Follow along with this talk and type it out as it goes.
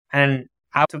And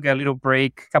I took a little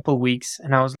break, a couple weeks,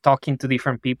 and I was talking to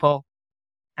different people.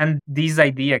 And this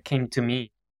idea came to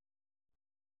me.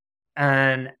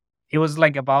 And it was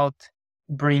like about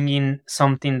bringing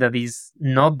something that is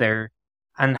not there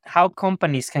and how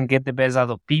companies can get the best out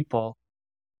of people,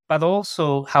 but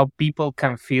also how people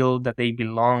can feel that they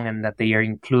belong and that they are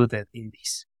included in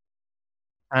this.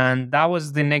 And that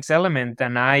was the next element.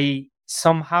 And I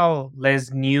somehow less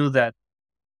knew that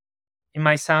it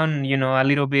might sound, a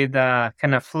little bit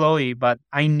kind of flowy, but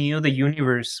I knew the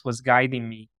universe was guiding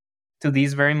me to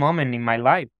this very moment in my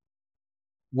life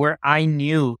where I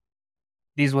knew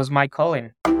this was my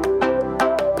calling.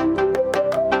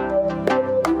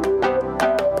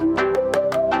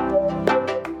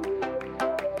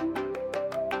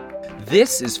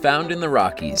 This is Found in the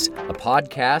Rockies, a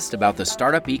podcast about the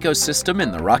startup ecosystem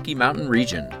in the Rocky Mountain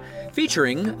region,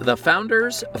 featuring the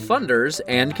founders, funders,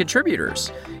 and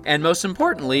contributors, and most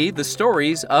importantly, the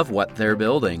stories of what they're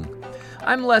building.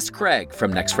 I'm Les Craig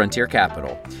from Next Frontier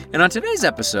Capital, and on today's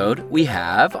episode, we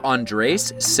have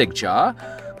Andres Sigcha,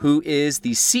 who is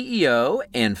the CEO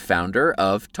and founder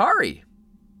of Tariy.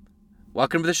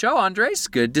 Welcome to the show, Andres.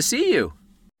 Good to see you.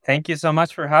 Thank you so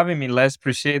much for having me, Les.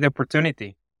 Appreciate the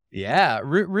opportunity. Yeah,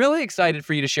 really excited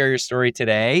for you to share your story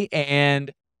today.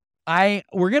 And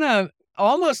we're going to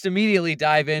almost immediately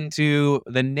dive into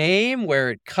the name,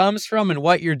 where it comes from, and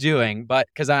what you're doing. But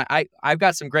because I've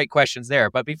got some great questions there.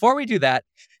 But before we do that,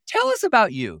 tell us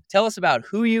about you. Tell us about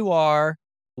who you are,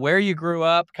 where you grew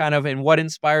up, kind of, and what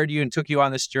inspired you and took you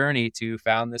on this journey to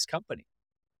found this company.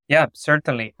 Yeah,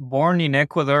 certainly. Born in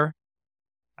Ecuador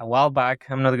a while back.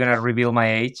 I'm not going to reveal my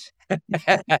age.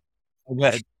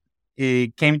 Good.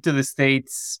 It came to the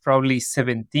States probably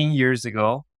 17 years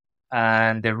ago.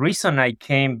 And the reason I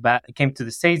came to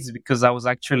the States is because I was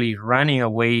actually running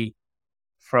away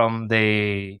from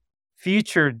the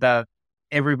future that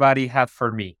everybody had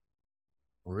for me.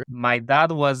 My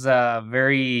dad was a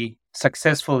very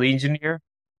successful engineer,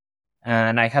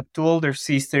 and I had two older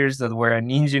sisters that were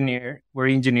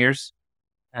engineers.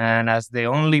 And as the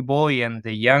only boy and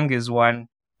the youngest one,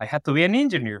 I had to be an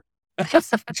engineer.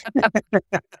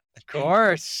 Of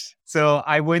course. So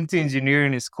I went to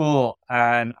engineering school,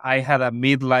 and I had a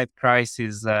midlife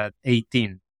crisis at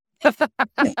 18.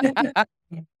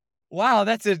 Wow,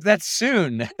 that's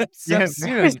soon. That's so Yes,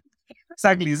 soon.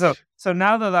 exactly. So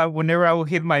now that whenever I will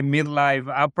hit my midlife,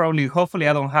 hopefully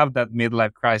I don't have that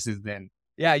midlife crisis then.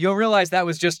 Yeah, you'll realize that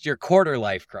was just your quarter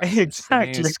life crisis.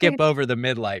 Exactly. You skip over the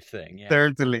midlife thing. Yeah.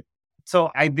 Certainly.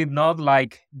 So I did not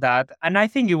like that. And I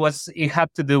think it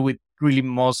had to do with really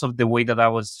most of the way that I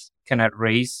was kind of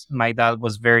raised. My dad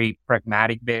was very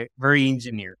pragmatic, very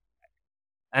engineer.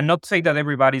 And not to say that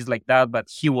everybody's like that, but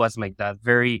he was like that,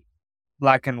 very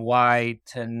black and white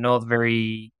and not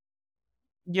very,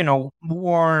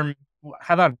 warm.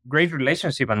 Had a great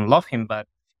relationship and love him, but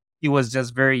he was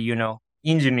just very,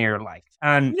 engineer-like.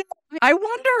 And I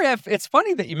wonder if it's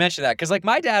funny that you mentioned that, because like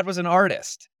my dad was an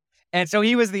artist. And so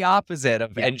he was the opposite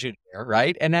of engineer,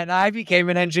 right? And then I became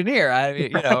an engineer,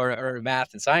 or a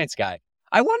math and science guy.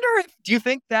 I wonder do you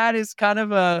think that is kind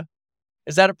of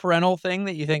is that a parental thing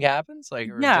that you think happens?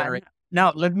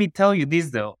 Now, let me tell you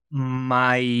this, though.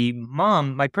 My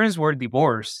parents were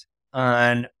divorced.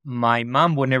 And my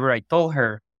mom, whenever I told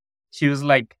her, she was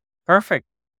like, perfect.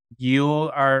 You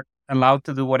are allowed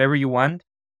to do whatever you want,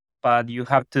 but you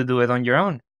have to do it on your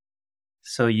own.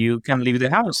 So you can leave the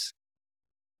house.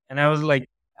 And I was like,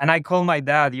 and I called my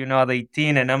dad, at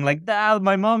 18, and I'm like, Dad,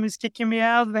 my mom is kicking me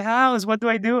out of the house. What do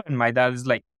I do? And my dad is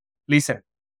like, listen,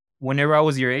 whenever I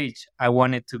was your age, I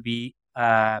wanted to be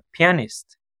a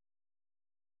pianist.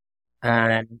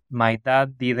 And my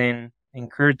dad didn't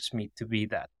encourage me to be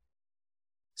that.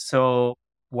 So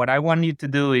what I want you to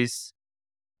do is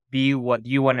be what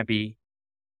you want to be,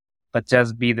 but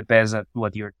just be the best at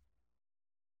what you're.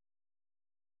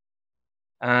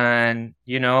 And,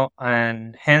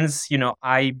 and hence,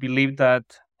 I believe that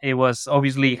it was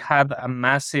obviously had a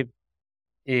massive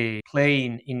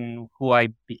play in who I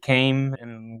became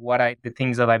and the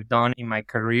things that I've done in my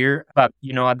career. But,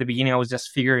 at the beginning, I was just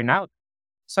figuring out.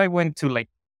 So I went to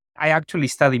I actually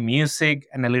studied music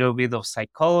and a little bit of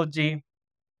psychology.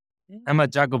 I'm a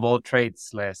jack of all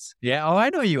trades, Les. Yeah. Oh, I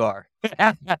know you are.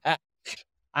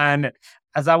 And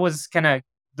as I was kind of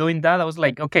doing that, I was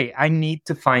like, okay, I need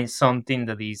to find something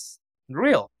that is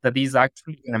real, that is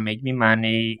actually going to make me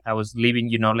money. I was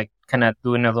living, kind of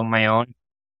doing it on my own.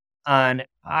 And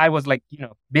I was like,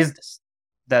 business.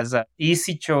 That's an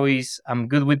easy choice. I'm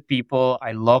good with people.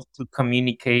 I love to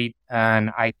communicate. And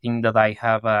I think that I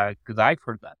have a good eye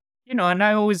for that. And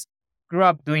I always grew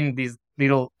up doing this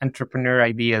little entrepreneur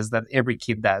ideas that every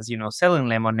kid does, selling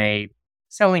lemonade,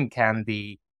 selling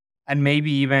candy, and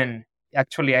maybe even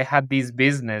actually I had this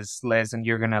business, Les, and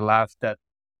you're gonna laugh that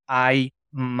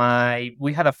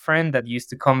we had a friend that used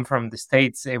to come from the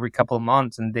States every couple of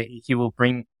months, and he will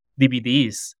bring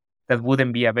DVDs that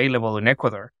wouldn't be available in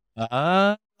Ecuador.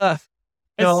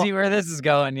 Let's see where this is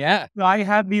going. Yeah. So I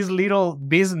had this little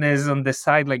business on the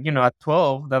side, like, at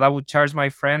 12, that I would charge my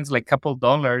friends like a couple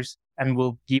dollars and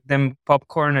will give them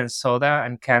popcorn and soda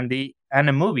and candy and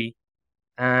a movie.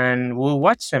 And we'll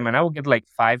watch them. And I will get like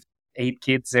 5, 8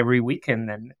 kids every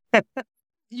weekend. And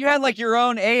You had like your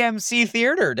own AMC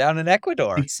theater down in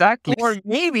Ecuador. exactly. Or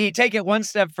maybe take it one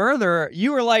step further.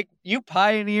 You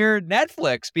pioneered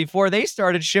Netflix before they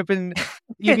started shipping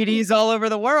DVDs all over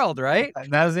the world, right?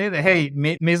 That's it. Hey,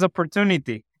 missed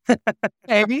opportunity.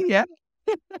 Maybe, yeah.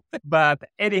 But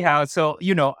anyhow, so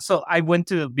I went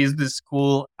to business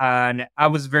school, and I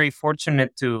was very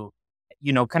fortunate to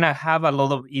kind of have a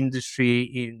lot of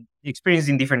experience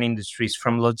in different industries,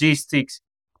 from logistics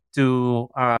to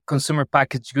consumer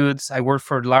packaged goods. I worked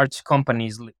for large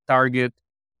companies like Target,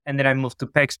 and then I moved to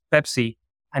Pepsi.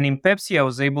 And in Pepsi, I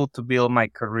was able to build my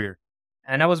career.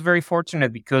 And I was very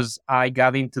fortunate because I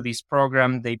got into this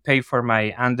program. They paid for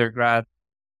my undergrad,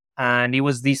 and it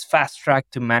was this fast track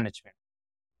to management.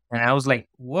 And I was like,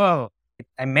 whoa,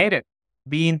 I made it.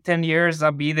 Be in 10 years,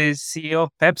 I'll be the CEO of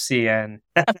Pepsi. And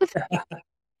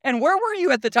And where were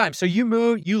you at the time? So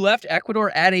you left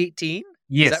Ecuador at 18?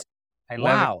 yes, I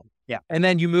love it. Wow. Yeah. And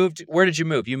then where did you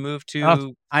move? You moved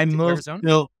to I moved Arizona?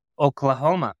 to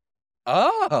Oklahoma.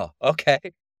 Oh, okay.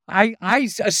 I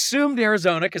assumed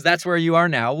Arizona because that's where you are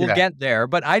now. We'll get there,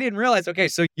 but I didn't realize. Okay,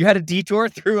 so you had a detour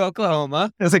through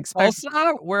Oklahoma. It was Tulsa?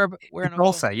 Where in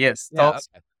Tulsa, yes. Yeah,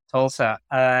 Tulsa.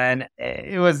 And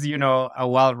it was, a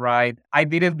wild ride. I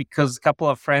did it because a couple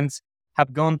of friends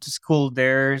have gone to school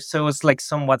there. So it was like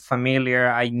somewhat familiar.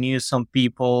 I knew some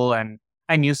people, and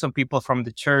I knew some people from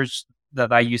the church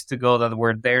that I used to go that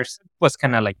were there. So it was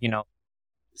kind of like,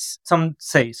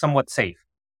 somewhat safe.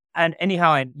 And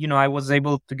anyhow, I was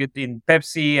able to get in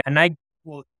Pepsi, and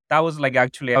that was like,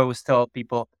 actually, I always tell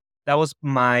people that was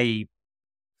my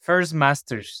first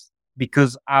master's,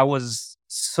 because I was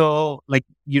so like,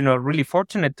 really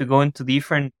fortunate to go into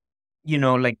different,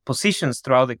 like positions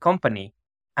throughout the company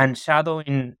and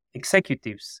shadowing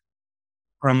executives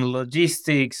from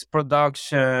logistics,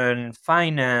 production,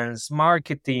 finance,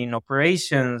 marketing,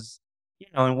 operations,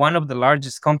 in one of the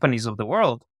largest companies of the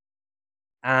world.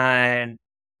 And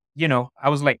I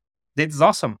was like, this is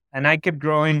awesome. And I kept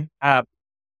growing up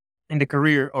in the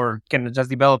career, or kind of just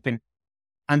developing,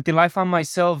 until I found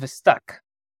myself stuck,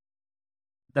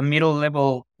 the middle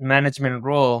level management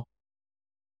role.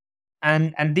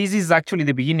 And this is actually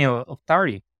the beginning of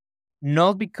Tariy,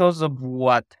 not because of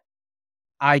what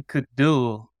I could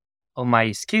do or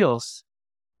my skills,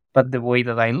 but the way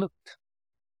that I looked,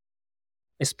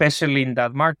 especially in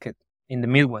that market in the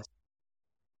Midwest.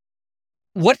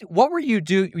 What were you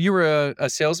do? You were a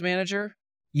sales manager?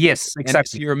 Yes,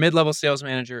 exactly. So you're a mid-level sales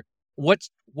manager. What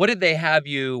did they have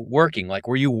you working? Like,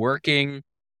 were you working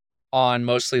on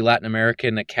mostly Latin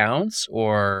American accounts,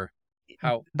 or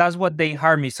how? That's what they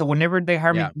hire me. So whenever they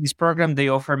hire me in this program, they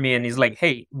offer me, and it's like,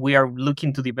 hey, we are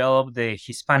looking to develop the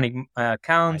Hispanic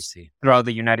accounts throughout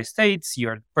the United States.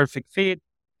 You're the perfect fit.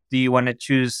 Do you want to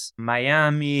choose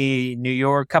Miami, New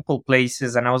York, couple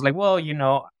places? And I was like, well,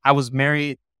 I was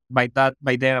married by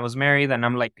then I was married, and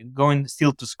I'm like going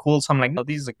still to school. So I'm like, no,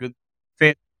 this is a good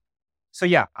fit. So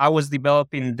yeah, I was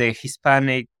developing the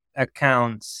Hispanic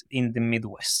accounts in the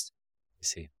Midwest. I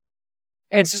see.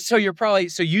 And so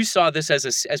you saw this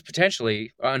as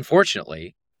potentially,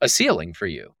 unfortunately, a ceiling for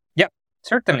you. Yeah,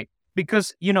 certainly.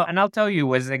 Because, and I'll tell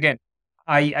you, again,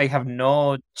 I have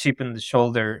no chip in the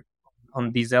shoulder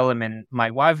on this element.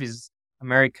 My wife is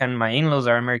American. My in-laws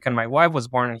are American. My wife was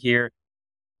born here.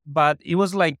 But it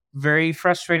was like very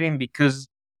frustrating because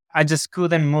I just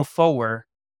couldn't move forward.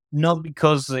 Not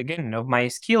because, again, of my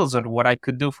skills or what I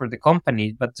could do for the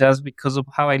company, but just because of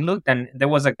how I looked. And there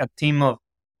was a team of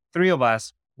 3 of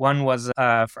us. One was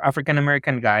a African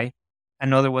American guy.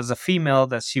 Another was a female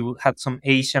that she had some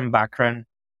Asian background,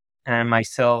 and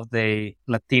myself, the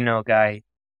Latino guy.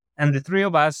 And the 3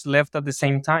 of us left at the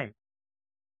same time.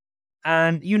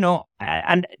 And,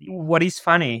 and what is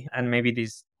funny, and maybe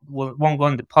this won't go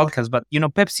on the podcast, but,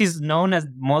 Pepsi is known as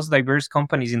the most diverse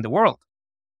companies in the world,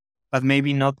 but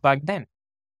maybe not back then.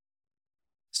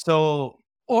 So,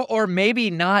 or maybe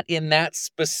not in that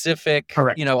specific,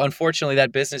 correct. Unfortunately,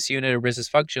 that business unit or business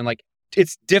function, like,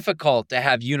 it's difficult to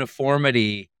have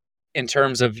uniformity in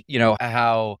terms of,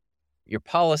 how your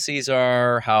policies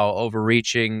are, how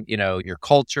overreaching, your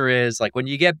culture is. Like when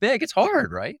you get big, it's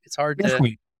hard, right? It's hard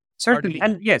to. Certainly.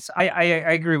 And yes, I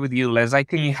agree with you, Les. I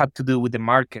think it had to do with the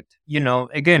market.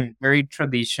 Again, very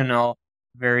traditional,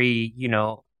 very,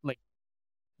 like,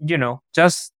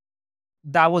 just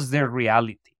that was their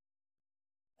reality.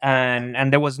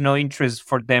 And there was no interest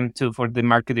for the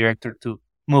market director to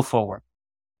move forward.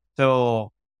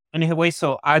 So anyway,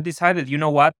 so I decided, you know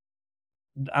what?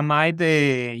 Am I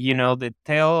the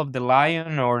tail of the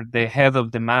lion or the head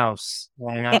of the mouse?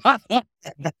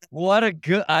 What a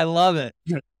good, I love it.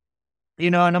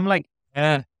 And I'm like,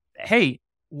 hey,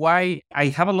 why I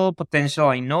have a lot of potential.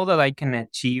 I know that I can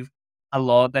achieve a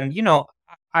lot. And,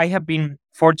 I have been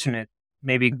fortunate,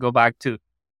 maybe go back to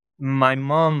my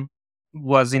mom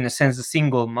was in a sense a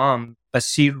single mom, but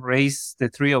she raised the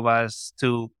three of us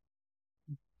to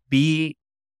be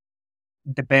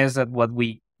the best at what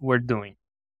we were doing.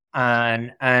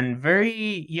 And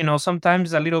very,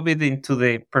 sometimes a little bit into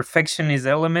the perfectionist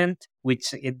element,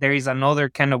 which there is another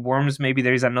kind of worms, maybe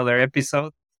there is another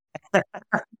episode.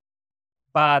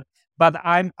 but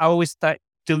I always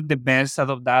took the best out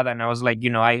of that, and I was like,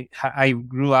 I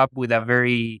grew up with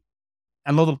a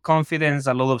lot of confidence,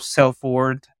 a lot of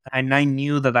self-worth, and I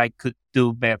knew that I could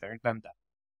do better than that.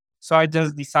 So I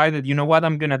just decided, you know what,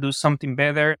 I'm gonna do something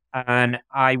better, and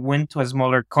I went to a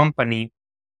smaller company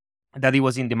that it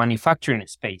was in the manufacturing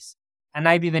space, and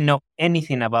I didn't know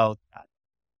anything about that.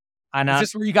 And Is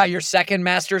this where you got your second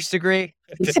master's degree?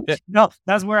 no,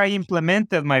 that's where I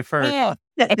implemented my first. Oh,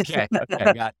 okay,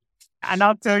 got it. And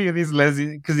I'll tell you this,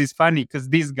 Leslie, because it's funny. Because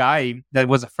this guy that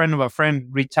was a friend of a friend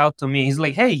reached out to me. He's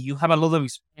like, "Hey, you have a lot of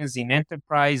experience in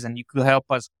enterprise, and you could help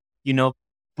us,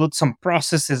 put some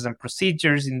processes and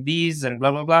procedures in these and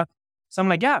blah blah blah." So I'm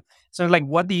like, "Yeah." So I'm like,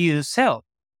 "What do you sell?"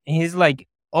 And he's like,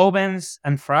 "Ovens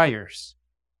and fryers."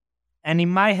 And in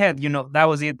my head, that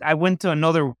was it. I went to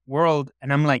another world,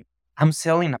 and I'm like, "I'm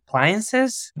selling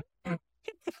appliances."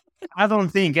 I don't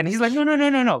think. And he's like, "No, no, no,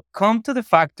 no, no. Come to the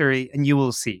factory, and you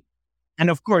will see." And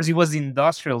of course, it was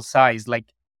industrial size, like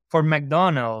for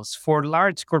McDonald's, for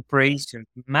large corporations,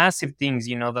 massive things,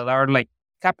 that are like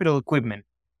capital equipment,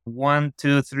 $1,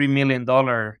 $2, $3 million,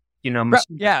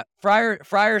 machine. Yeah,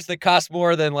 fryers that cost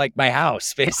more than like my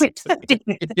house, basically.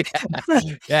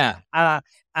 Yeah.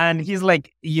 And he's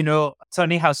like, so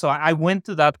anyhow, so I went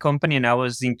to that company and I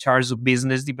was in charge of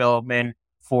business development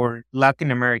for Latin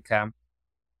America.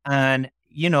 And,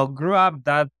 grew up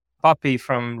that puppy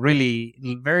from really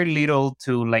very little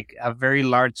to like a very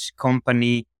large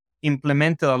company,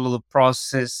 implemented a lot of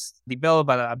process,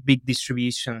 developed a big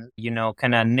distribution,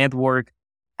 kind of network.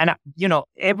 And,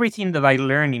 everything that I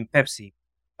learned in Pepsi,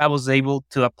 I was able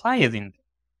to apply it in.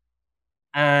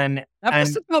 And that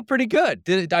must have felt pretty good.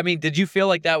 Did you feel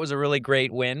like that was a really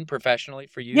great win professionally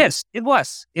for you? Yes, it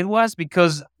was. It was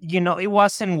because, it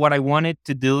wasn't what I wanted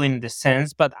to do in the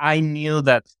sense, but I knew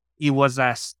that it was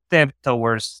a step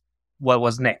towards what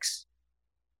was next.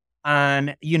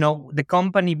 And, the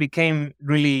company became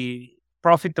really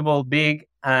profitable, big,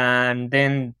 and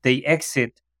then they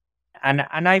exit. And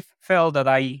I felt that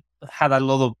I had a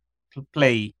lot of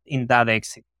play in that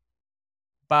exit.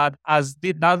 But as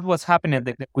that was happening,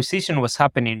 the acquisition was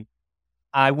happening,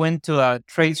 I went to a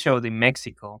trade show in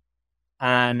Mexico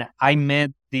and I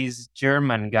met this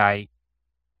German guy.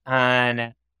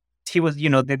 And he was,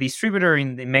 the distributor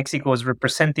in Mexico was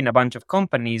representing a bunch of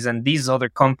companies. And this other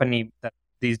company that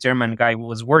this German guy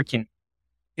was working,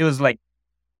 it was like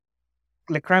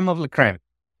le creme of le creme.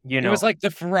 It was like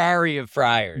the Ferrari of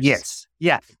fryers. Yes.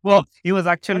 Yeah. Well, it was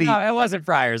actually. No, it wasn't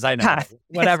fryers. I know.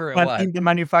 Whatever it was. In the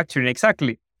manufacturing.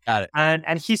 Exactly. Got it.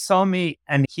 And he saw me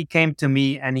and he came to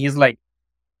me and he's like,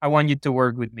 "I want you to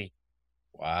work with me."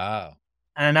 Wow.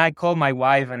 And I called my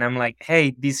wife and I'm like,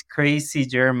 "Hey, this crazy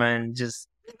German just."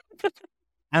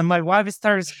 And my wife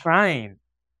starts crying.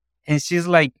 And she's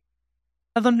like,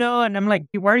 "I don't know." And I'm like,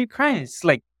 "Why are you crying?" It's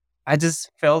like, I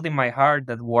just felt in my heart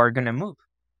that we're going to move.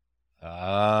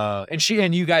 Oh,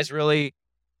 and you guys really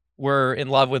were in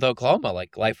love with Oklahoma.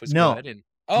 Like life was good. And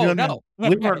no.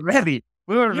 We were ready.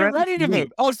 We were ready to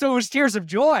move. Oh, so it was tears of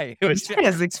joy. It was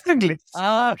yes, exactly.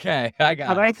 Okay, I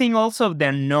got it. But I think also the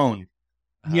unknown.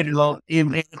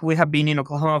 We have been in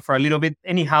Oklahoma for a little bit.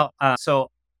 Anyhow,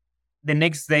 so the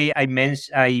next day I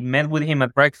met with him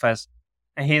at breakfast,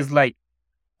 and he's like,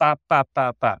 "Pa, pa,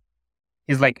 pa, pa."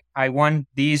 He's like, "I want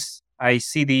this. I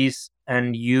see this,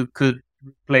 and you could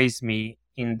replace me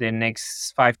in the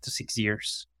next 5 to 6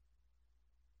 years."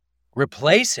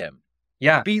 Replace him?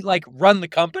 Yeah. Be like run the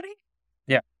company?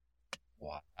 Yeah.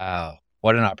 Wow.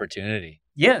 What an opportunity.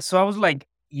 Yeah. So I was like,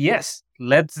 yes,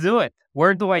 let's do it.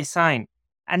 Where do I sign?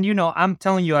 And I'm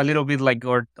telling you a little bit like,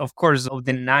 or of course, of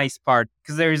the nice part,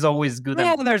 because there is always good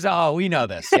Yeah, and we know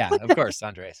this. Yeah, of course,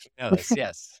 Andres. We know this.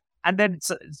 Yes. and then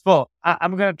well,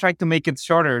 I'm gonna try to make it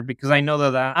shorter because I know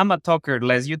that I'm a talker.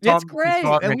 Les, you It's taught me to great.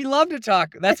 talk, And we love to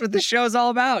talk. That's what the show's all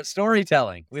about.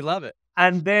 Storytelling. We love it.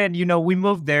 and then we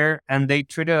moved there, and they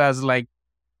treated us like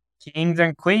kings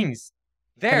and queens.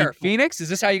 And There, Phoenix. Is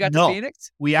this how you got to no,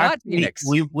 Phoenix? we Not actually Phoenix.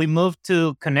 we moved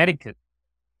to Connecticut.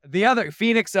 The other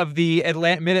Phoenix of the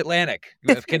Mid Atlantic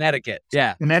of Connecticut.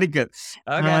 Yeah. Connecticut.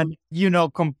 Okay.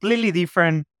 And, completely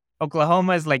different.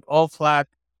 Oklahoma is like all flat.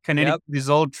 Connecticut Yep. is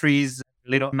all trees,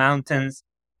 little mountains.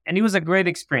 And it was a great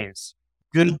experience.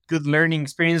 Good learning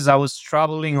experience. I was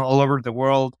traveling all over the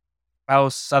world. I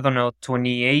was, I don't know,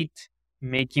 28,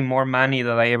 making more money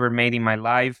than I ever made in my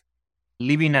life,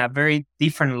 living a very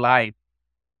different life.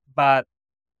 But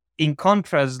in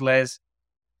contrast, Les,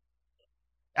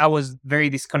 I was very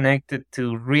disconnected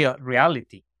to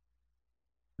reality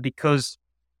because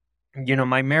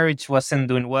my marriage wasn't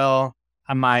doing well.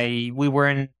 We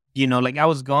weren't, like I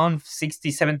was gone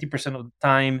 60, 70% of the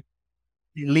time,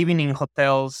 living in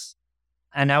hotels.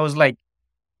 And I was like,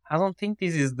 I don't think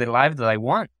this is the life that I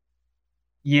want,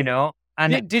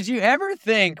 and Did you ever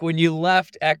think when you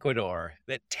left Ecuador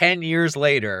that 10 years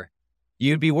later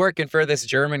you'd be working for this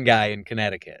German guy in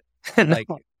Connecticut? Like,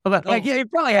 no, not at all. yeah, you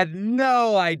probably had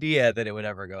no idea that it would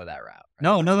ever go that route. Right?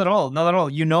 No, not at all. Not at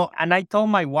all. And I told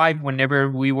my wife whenever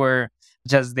we were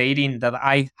just dating that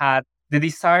I had the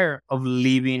desire of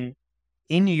living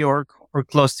in New York or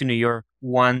close to New York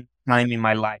one time in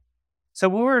my life. So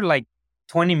we were like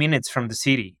 20 minutes from the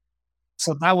city.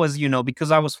 So that was,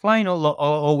 because I was flying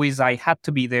always, I had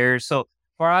to be there. So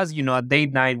for us, a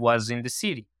date night was in the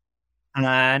city.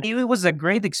 And it was a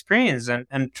great experience.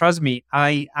 And trust me,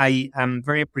 I am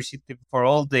very appreciative for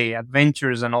all the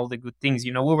adventures and all the good things.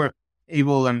 We were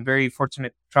able and very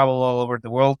fortunate to travel all over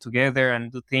the world together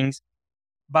and do things.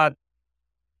 But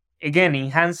again,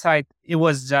 in hindsight, it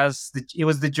was it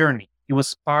was the journey. It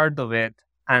was part of it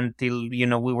until,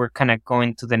 we were kind of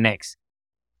going to the next.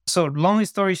 So long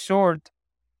story short,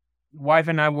 wife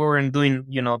and I weren't doing,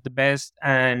 the best,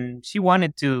 and she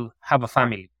wanted to have a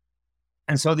family.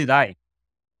 And so did I.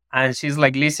 And she's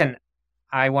like, listen,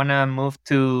 I want to move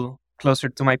to closer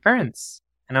to my parents.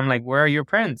 And I'm like, where are your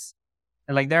parents?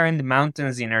 And like, they're in the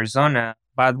mountains in Arizona,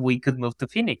 but we could move to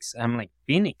Phoenix. I'm like,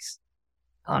 Phoenix?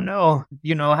 Oh no,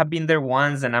 I've been there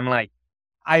once, and I'm like,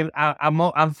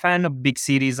 I'm fan of big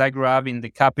cities. I grew up in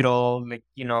the capital, like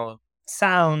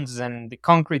sounds and the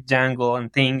concrete jungle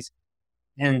and things.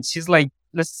 And she's like,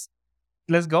 let's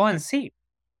go and see.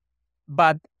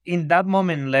 But in that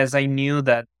moment, Les, I knew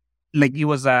that like it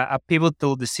was a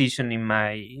pivotal decision in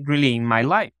my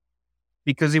life,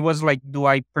 because it was like, do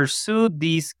I pursue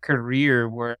this career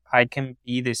where I can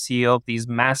be the CEO of this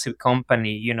massive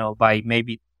company, by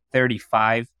maybe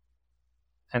 35,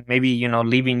 and maybe,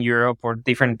 live in Europe or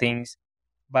different things,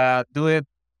 but do it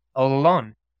all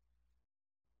alone?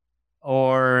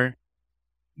 Or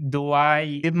do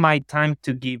I give my time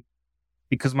to give,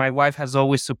 because my wife has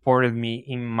always supported me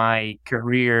in my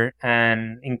career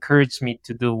and encouraged me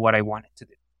to do what I wanted to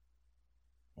do.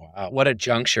 Wow. What a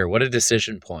juncture. What a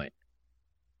decision point.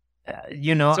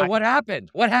 So what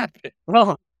happened? What happened?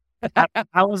 Well,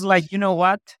 I was like, you know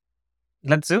what?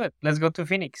 Let's do it. Let's go to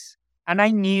Phoenix. And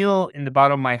I knew in the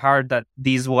bottom of my heart that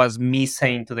this was me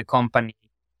saying to the company,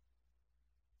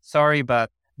 sorry,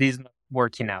 but this is not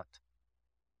working out.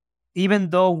 Even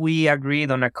though we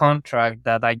agreed on a contract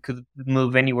that I could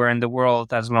move anywhere in the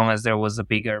world as long as there was a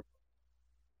bigger.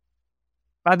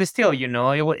 But still,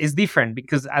 it's different,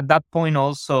 because at that point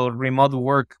also remote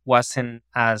work wasn't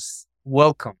as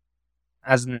welcome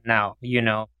as now.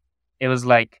 It was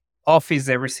like office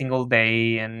every single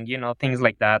day and, things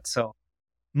like that. So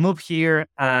moved here,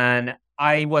 and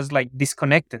I was like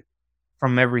disconnected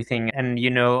from everything. And,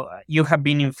 you have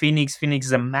been in Phoenix. Phoenix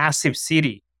is a massive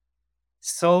city,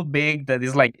 so big that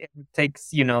it's like, it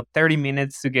takes, 30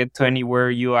 minutes to get to anywhere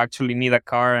you actually need a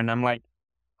car. And I'm like,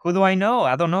 who do I know?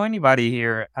 I don't know anybody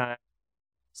here.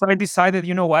 So I decided,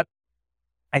 you know what?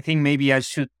 I think maybe I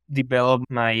should develop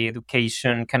my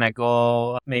education. Can I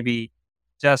go maybe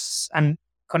just and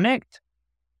connect?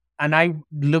 And I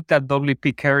looked at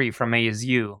WP Carey from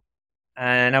ASU,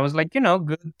 and I was like,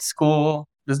 good school.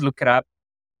 Let's look it up.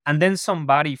 And then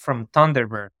somebody from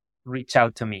Thunderbird reached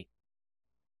out to me.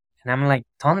 And I'm like,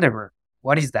 Thunderbird,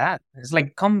 what is that? It's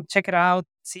like, come check it out,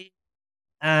 see.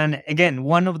 And again,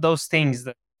 one of those things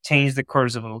that changed the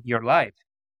course of your life.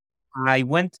 I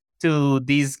went to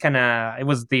it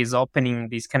was this opening,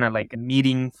 this kind of like a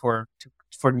meeting for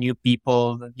new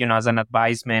people, as an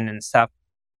advisement and stuff.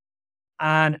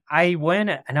 And I went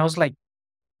and I was like,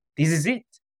 this is it.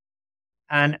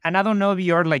 And I don't know if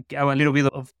you're like a little bit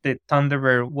of the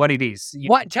Thunderbird, what it is.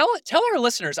 What? Tell our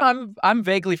listeners. I'm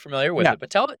vaguely familiar with Yeah. it,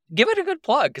 but give it a good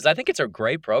plug because I think it's a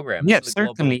great program. This is Yes, the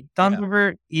global. certainly. Yeah.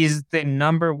 Thunderbird is the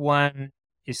number one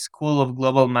school of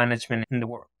global management in the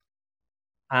world.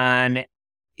 And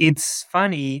it's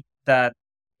funny that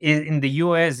in the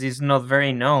US is not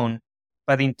very known,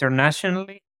 but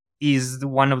internationally is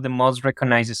one of the most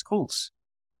recognized schools.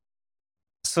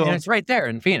 And So it's right there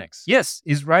in Phoenix. yes,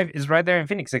 it's right there in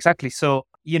Phoenix, exactly. So,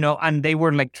 and they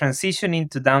were like transitioning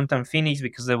to downtown Phoenix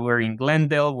because they were in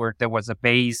Glendale where there was a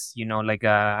base, like a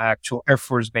actual Air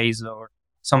Force base or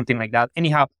something like that.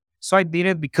 Anyhow, so I did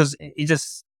it because it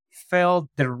just felt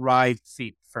the right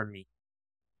fit for me.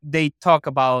 They talk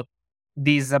about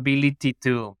this ability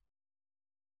to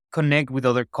connect with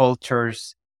other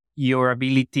cultures, your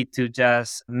ability to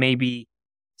just maybe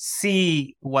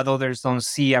see what others don't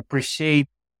see, appreciate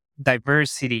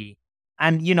diversity.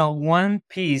 And, one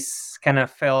piece kind of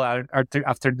fell out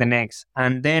after the next.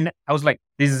 And then I was like,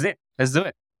 this is it. Let's do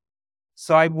it.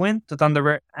 So I went to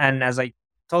Thunderbird. And as I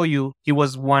told you, it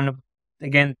was one of,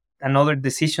 again, another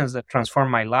decisions that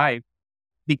transformed my life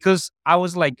because I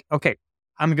was like, okay,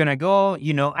 I'm gonna go,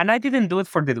 and I didn't do it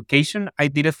for the education. I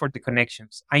did it for the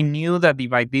connections. I knew that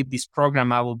if I did this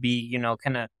program, I would be,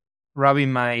 kind of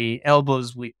rubbing my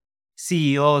elbows with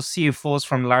CEOs, CFOs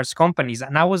from large companies.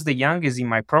 And I was the youngest in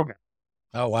my program.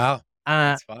 Oh wow, Uh,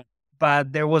 that's fun.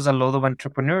 but there was a lot of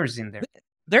entrepreneurs in there.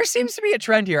 There seems to be a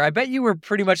trend here. I bet you were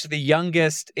pretty much the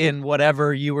youngest in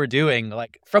whatever you were doing,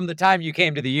 like from the time you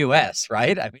came to the U.S.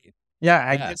 Right? I mean,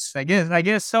 Yeah, yes. I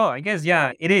guess so. I guess,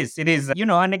 yeah, it is. It is,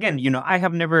 and again, I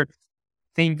have never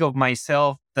think of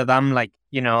myself that I'm like,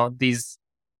 this.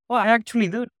 Well, I actually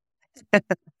do.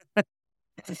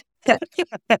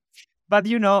 But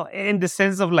in the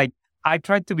sense of like, I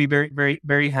try to be very, very,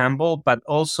 very humble, but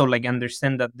also like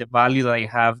understand that the value that I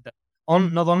have that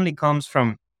not only comes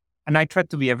from, and I try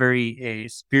to be a very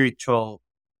spiritual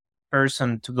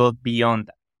person to go beyond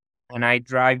that. And I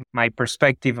drive my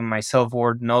perspective and my self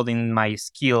worth not in my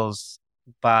skills,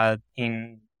 but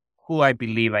in who I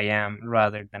believe I am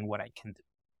rather than what I can do.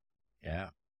 Yeah.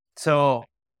 So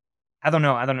I don't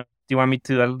know. I don't know. Do you want me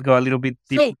to go a little bit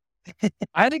deeper? So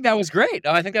I think that was great.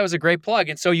 I think that was a great plug.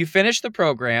 And so you finished the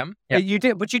program. Yeah. You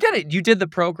did, but you did it. You did the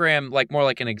program like more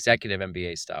like an executive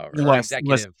MBA style It or was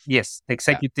executive. yes, the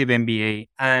executive MBA.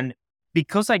 And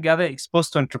because I got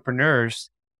exposed to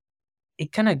entrepreneurs,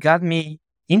 it kind of got me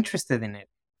interested in it.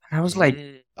 And I was like,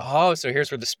 Oh, so here's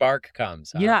where the spark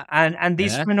comes, huh? yeah. And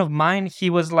this Yeah. friend of mine,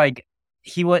 he was like,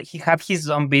 he had his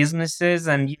own businesses,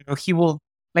 and he will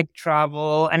like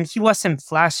travel, and he wasn't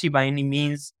flashy by any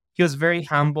means. He was very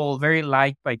humble, very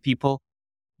liked by people,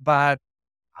 but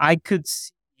I could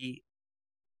see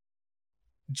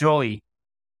joy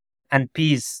and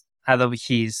peace out of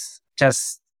his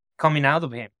just coming out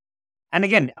of him. And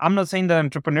again, I'm not saying that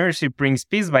entrepreneurship brings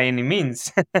peace by any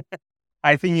means.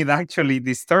 I think it actually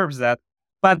disturbs that.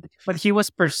 But he was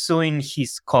pursuing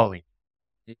his calling.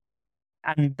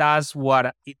 And that's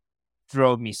what it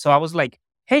drove me. So I was like,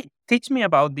 hey, teach me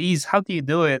about these. How do you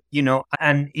do it?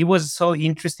 And it was so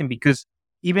interesting because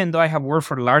even though I have worked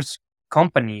for large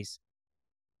companies,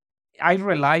 I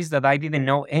realized that I didn't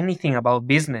know anything about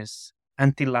business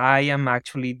until I am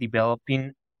actually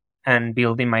developing and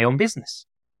building my own business.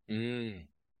 Mm.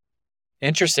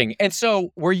 Interesting. And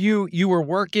so you were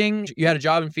working, you had a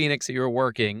job in Phoenix that you were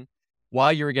working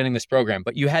while you were getting this program,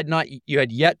 but you had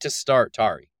yet to start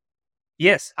Tariy.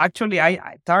 Yes, actually,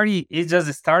 Tariy, it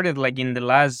just started like in the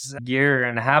last year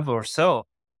and a half or so.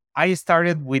 I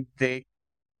started with the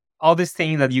oldest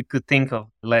thing that you could think of,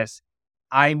 Les.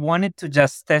 I wanted to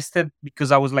just test it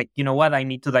because I was like, you know what? I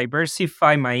need to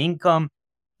diversify my income.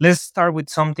 Let's start with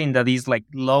something that is like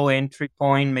low entry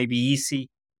point, maybe easy.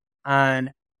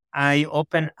 And I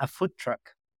opened a food truck.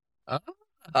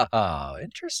 Oh,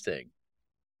 interesting.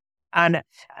 And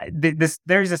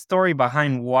there's a story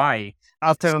behind why.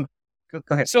 I'll tell. Go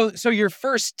ahead. So your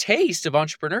first taste of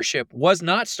entrepreneurship was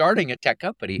not starting a tech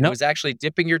company. It No, was actually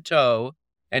dipping your toe.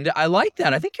 And I like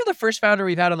that. I think you're the first founder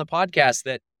we've had on the podcast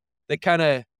that kind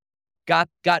of got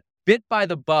bit by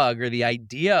the bug or the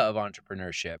idea of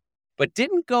entrepreneurship, but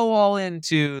didn't go all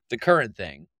into the current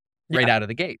thing right yeah, out of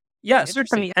the gate. yeah,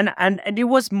 Interesting. certainly. And it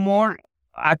was more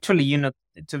actually,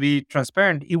 to be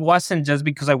transparent, it wasn't just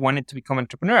because I wanted to become an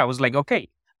entrepreneur. I was like, okay,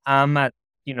 I'm at,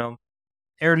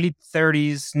 early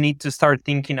 30s, need to start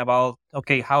thinking about,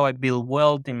 okay, how I build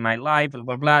wealth in my life, blah,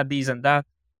 blah, blah, this and that.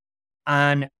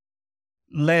 And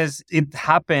it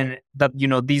happened that,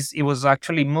 it was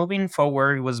actually moving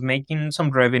forward. It was making some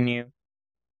revenue.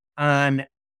 And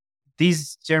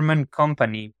this German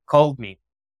company called me.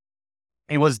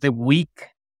 It was the week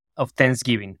of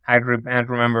Thanksgiving. I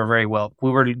remember very well. We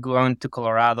were going to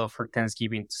Colorado for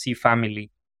Thanksgiving to see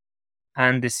family.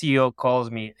 And the CEO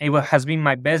calls me. Has been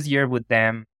my best year with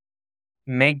them,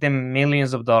 make them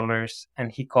millions of dollars.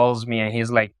 And he calls me and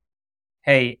he's like,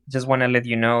 hey, just want to let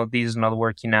you know this is not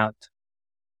working out.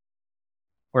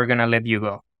 We're going to let you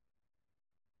go.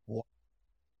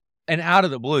 And out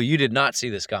of the blue, you did not see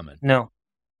this coming. No.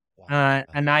 Wow.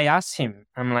 And I asked him,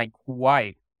 I'm like,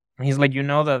 why? And he's like, you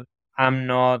know that I'm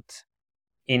not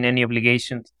in any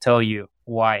obligation to tell you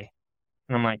why.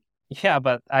 And I'm like, yeah,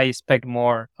 but I expect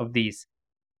more of these.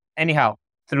 Anyhow,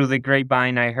 through the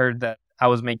grapevine, I heard that I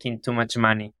was making too much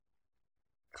money.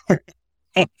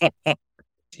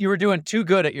 You were doing too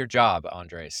good at your job,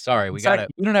 Andres. Sorry, we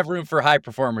don't have room for high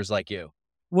performers like you.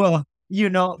 Well,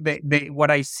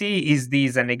 what I see is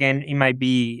this, and again, it might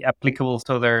be applicable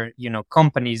to other,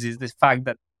 companies, is the fact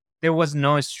that there was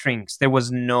no strings, there was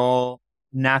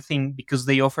nothing, because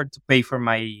they offered to pay for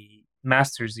my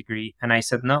master's degree, and I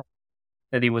said no,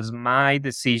 that it was my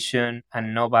decision,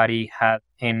 and nobody had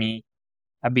any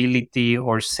ability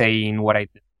or say in what I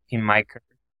did in my career.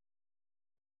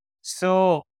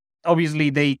 So obviously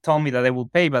they told me that they will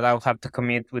pay, but I'll have to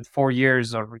commit with 4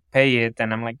 years or repay it.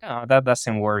 And I'm like, no, that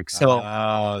doesn't work. So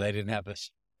they didn't have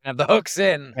the hooks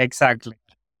in. Exactly.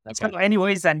 Okay. So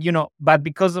anyways, and but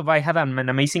because I had an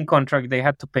amazing contract, they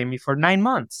had to pay me for 9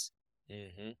 months.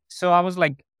 Mm-hmm. So I was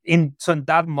like, in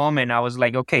that moment, I was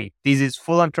like, okay, this is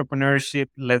full entrepreneurship.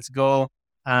 Let's go.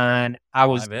 And I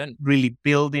was really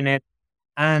building it.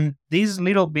 And this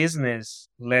little business,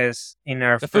 the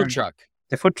food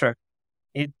truck,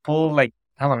 it pulled like,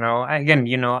 I don't know, again,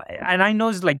 and I know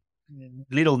it's like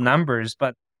little numbers, but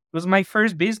it was my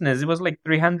first business. It was like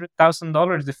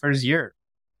 $300,000 the first year.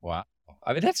 Wow.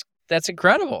 I mean, that's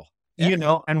incredible.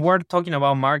 Yeah. And we're talking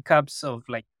about markups of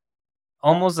like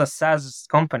almost a SaaS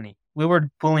company. We were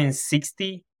pulling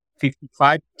 60,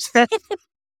 55%.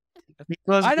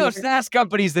 Because I know SaaS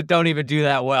companies that don't even do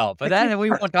that well, but we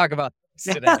won't talk about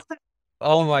this today.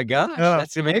 Oh my gosh,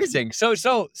 that's amazing. So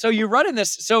you're running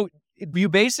this. So you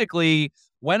basically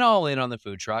went all in on the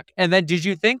food truck. And then did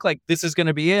you think like, this is going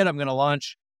to be it? I'm going to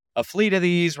launch a fleet of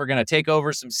these. We're going to take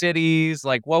over some cities.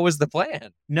 Like, what was the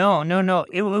plan? No.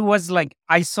 It was like,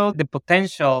 I saw the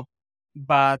potential,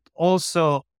 but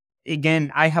also,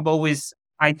 again, I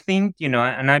think,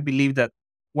 and I believe that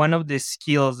one of the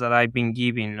skills that I've been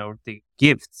given, or the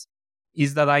gifts,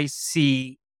 is that I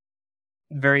see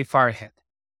very far ahead.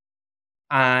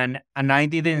 And I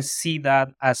didn't see that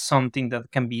as something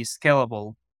that can be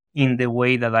scalable in the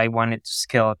way that I wanted to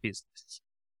scale a business.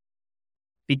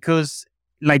 Because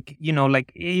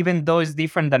even though it's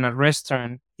different than a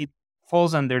restaurant, it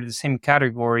falls under the same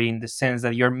category in the sense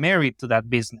that you're married to that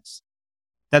business.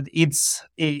 That it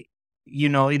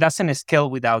doesn't scale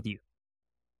without you.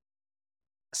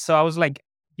 So I was like,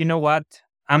 you know what?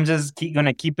 I'm just going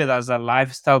to keep it as a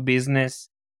lifestyle business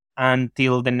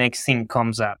until the next thing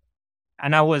comes up.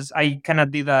 And I kind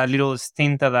of did a little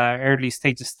stint at an early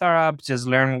stage startup, just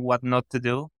learn what not to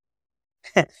do.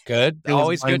 Good.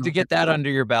 Always good to get that under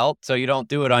your belt so you don't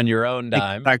do it on your own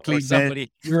dime. Exactly.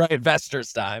 Or your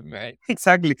investor's time, right?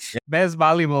 Exactly. Yeah. Best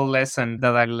valuable lesson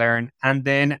that I learned. And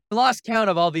then I lost count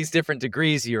of all these different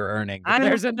degrees you're earning.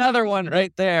 There's another one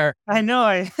right there. I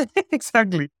know.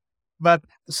 Exactly. But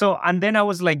and then I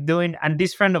was like and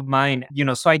this friend of mine,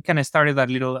 so I kind of started a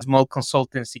little small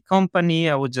consultancy company.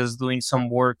 I was just doing some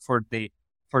work for the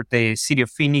city of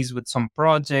Phoenix with some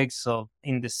projects. So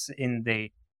in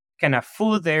the kind of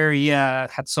food area,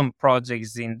 had some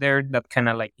projects in there that kind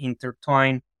of like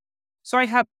intertwine. So I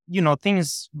had,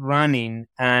 things running,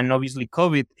 and obviously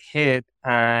COVID hit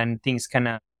and things kind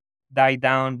of died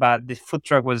down, but the food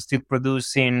truck was still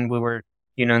producing. We were,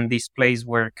 in this place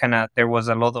where kind of there was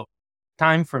a lot of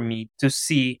time for me to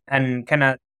see and kind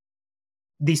of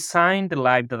design the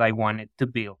life that I wanted to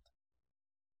build.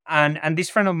 And this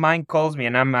friend of mine calls me,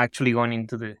 and I'm actually going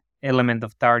into the element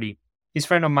of Tariy. This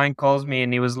friend of mine calls me,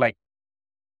 and it was like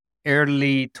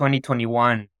early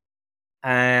 2021,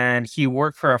 and he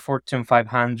worked for a Fortune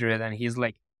 500, and he's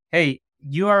like, hey,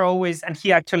 you are always, and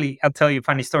I'll tell you a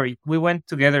funny story. We went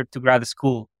together to grad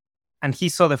school, and he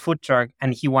saw the food truck,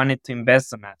 and he wanted to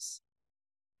invest in us.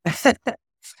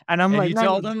 And I'm like, you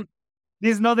told him,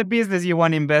 this is not the business you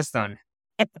want to invest on.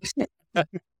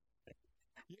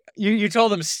 You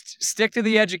told them stick to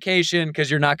the education because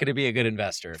you're not going to be a good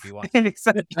investor if you want to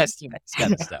invest in this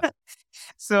kind of stuff.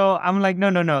 So I'm like,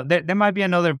 no. There might be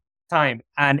another time.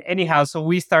 And anyhow, so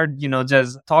we start,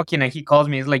 just talking, and he calls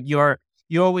me. He's like, you're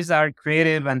you always are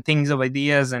creative and things of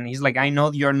ideas. And he's like, I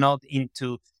know you're not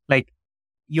into like,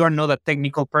 you're not a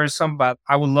technical person, but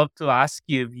I would love to ask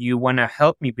you if you want to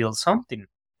help me build something.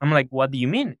 I'm like, what do you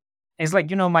mean? It's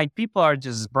like, my people are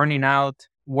just burning out.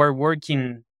 We're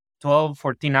working 12,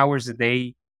 14 hours a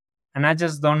day, and I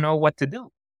just don't know what to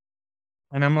do.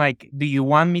 And I'm like, do you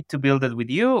want me to build it with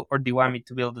you or do you want me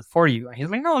to build it for you? And he's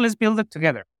like, no, let's build it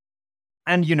together.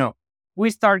 And, we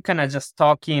start kind of just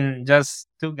talking, just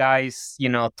two guys,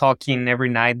 talking every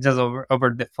night, just over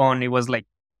the phone. It was like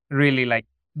really like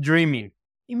dreaming.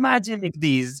 Imagine if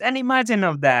this and imagine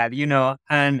of that,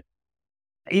 and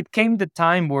it came the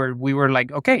time where we were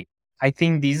like, okay, I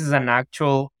think this is an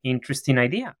actual interesting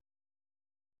idea.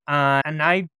 And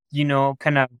I,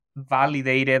 kind of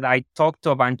validated. I talked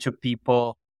to a bunch of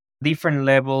people, different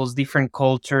levels, different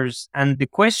cultures. And the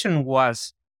question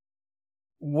was,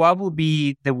 what will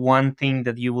be the one thing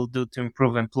that you will do to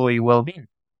improve employee well-being?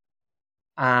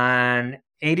 And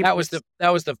 80%.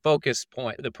 That was the focus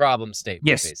point, the problem statement,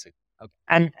 Yes. basically.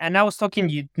 Okay. And I was talking,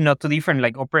 to different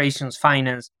like operations,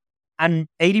 finance, and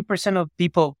 80% of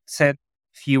people said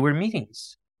fewer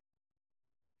meetings.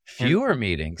 Fewer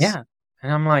meetings. Yeah.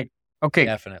 And I'm like, okay.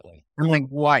 Definitely. I'm like,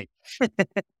 why?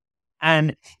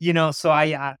 And, so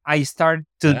I started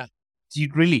to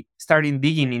really starting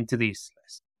digging into this.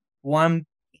 I'm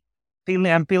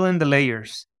peeling the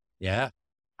layers. Yeah.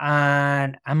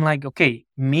 And I'm like, okay,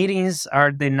 meetings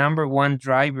are the number one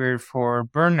driver for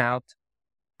burnout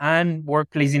and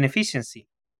workplace inefficiency.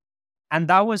 And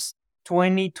that was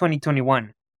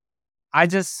 2021. I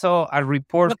just saw a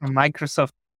report from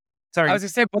Microsoft. Sorry. I was going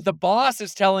to say, but the boss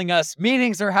is telling us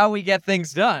meetings are how we get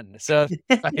things done. So,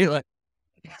 not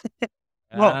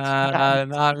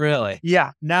really.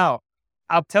 Yeah. Now,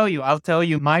 I'll tell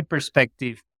you my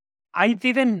perspective. I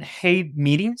didn't hate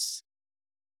meetings,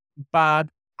 but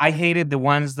I hated the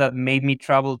ones that made me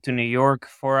travel to New York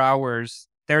 4 hours,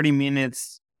 30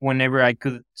 minutes whenever I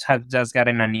could have just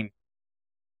gotten an email.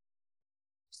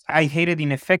 I hated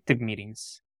ineffective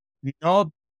meetings, not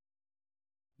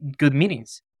good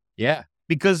meetings. Yeah.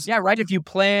 Because right. If you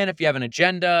plan, if you have an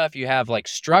agenda, if you have like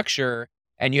structure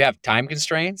and you have time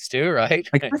constraints too, right?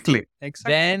 Exactly.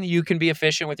 Then you can be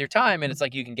efficient with your time. And it's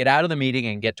like you can get out of the meeting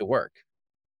and get to work.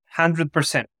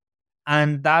 100%.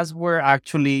 And that's where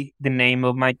actually the name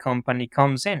of my company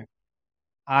comes in.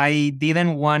 I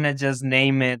didn't want to just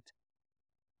name it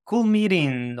Cool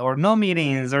Meeting or No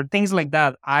Meetings or things like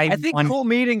that. I think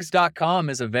coolmeetings.com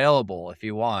is available if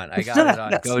you want. I got it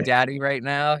on GoDaddy right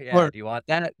now. Yeah. Do you want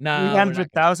that? No.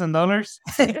 $300,000?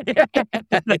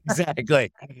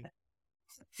 Exactly.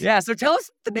 Yeah. So tell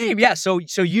us the name. Yeah. So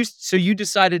you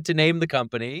decided to name the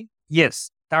company.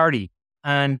 Yes, Tariy.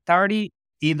 And Tariy,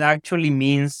 it actually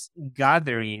means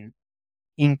gathering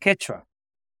in Quechua,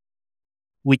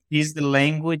 which is the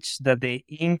language that the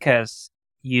Incas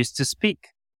used to speak.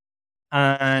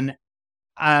 And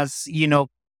as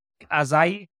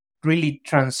I really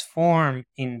transformed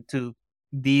into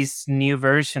this new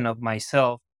version of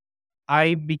myself,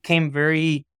 I became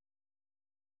very,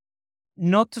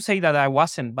 not to say that I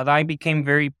wasn't, but I became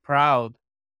very proud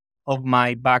of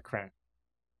my background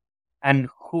and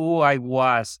who I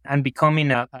was. And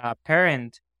becoming a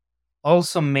parent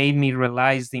also made me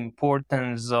realize the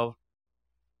importance of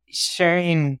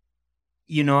sharing,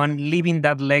 and leaving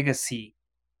that legacy,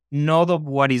 not of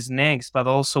what is next, but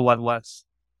also what was.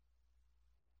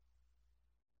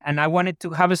 And I wanted to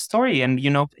have a story, and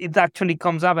it actually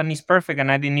comes up and it's perfect. And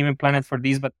I didn't even plan it for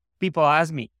this, but people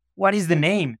ask me, what is the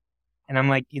name? And I'm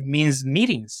like, it means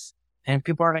meetings. And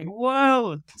people are like,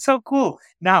 whoa, so cool.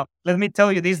 Now, let me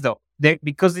tell you this though,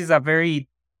 because it's a very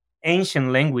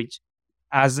ancient language,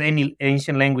 as any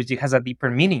ancient language, it has a deeper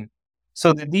meaning.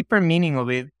 So the deeper meaning of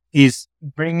it is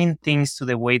bringing things to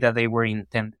the way that they were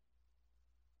intended.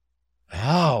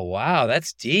 Oh, wow.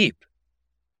 That's deep.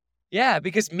 Yeah,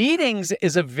 because meetings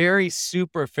is a very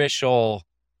superficial,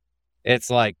 it's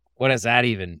like, what is that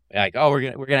even? Like, oh,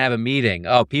 we're gonna have a meeting.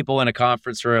 Oh, people in a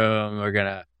conference room, we're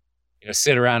gonna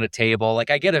sit around a table. Like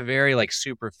I get a very like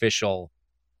superficial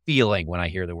feeling when I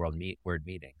hear the word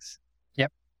meetings.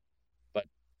 Yep. But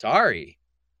Tariy,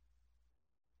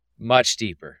 much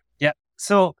deeper. Yeah.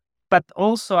 So, but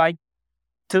also I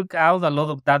took out a lot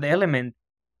of that element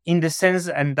in the sense,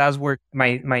 and that's where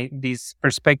my this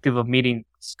perspective of meetings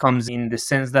comes in the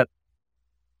sense that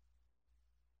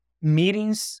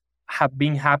meetings have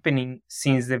been happening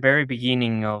since the very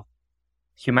beginning of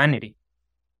humanity.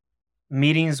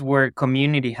 Meetings where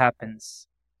community happens.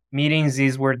 Meetings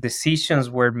is where decisions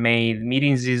were made.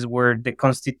 Meetings is where the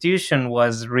Constitution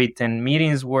was written.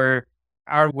 Meetings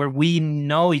are where we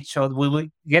know each other. We will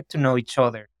get to know each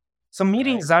other. So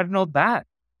meetings are not bad.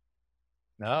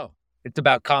 No, it's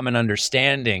about common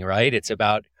understanding, right? It's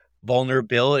about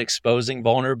vulnerability, exposing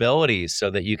vulnerabilities so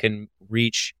that you can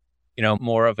reach,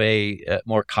 more of a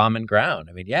more common ground.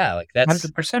 I mean, yeah, like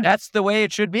 100%. that's the way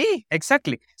it should be.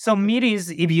 Exactly. So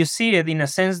meetings, if you see it in a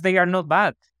sense, they are not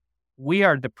bad. We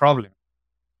are the problem.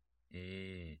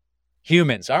 Mm.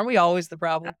 Humans, aren't we always the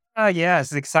problem?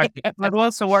 Yes, exactly. But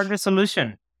also we're the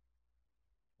solution.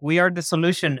 We are the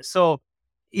solution. So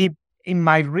if in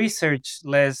my research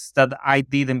list that I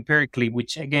did empirically,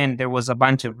 which again, there was a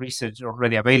bunch of research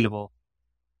already available,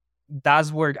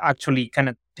 that's where actually kind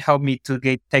of helped me to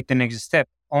take the next step.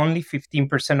 Only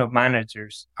 15% of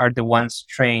managers are the ones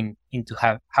trained into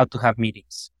how to have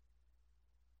meetings.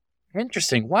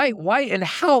 Interesting. Why, and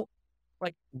how?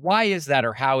 Like, why is that,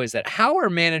 or how is that? How are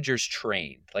managers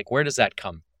trained? Like, where does that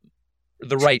come from?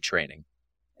 The right training.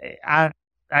 I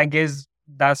I guess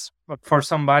that's for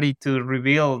somebody to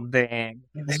reveal the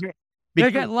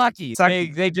They get lucky.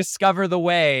 exactly. They discover the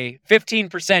way.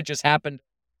 15% just happened to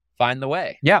find the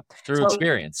way Yeah. through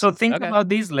experience. So think Okay. about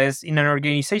this list in an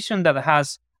organization that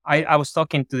has. I was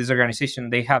talking to this organization.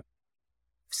 They have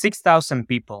 6,000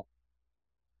 people.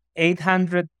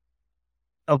 800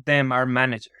 of them are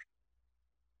managers.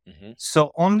 Mm-hmm.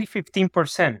 So only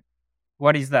 15%.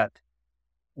 What is that?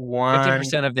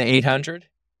 15% of the 800?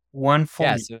 140,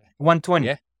 Yeah. So, 120.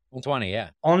 yeah. 120. Yeah.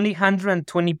 Only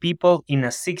 120 people in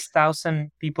a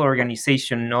 6,000 people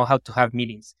organization know how to have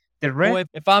meetings. The rest, Well,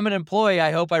 if I'm an employee,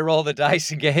 I hope I roll the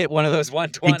dice and get hit one of those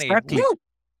 120. exactly. Woo!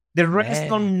 The rest Man.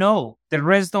 don't know. The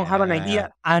rest don't have an Yeah.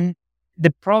 idea. And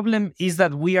the problem is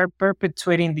that we are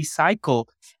perpetuating this cycle.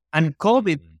 And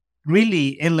COVID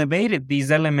really elevated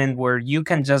this element where you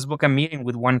can just book a meeting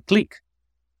with one click.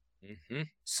 Mm-hmm.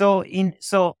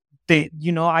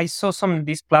 I saw some of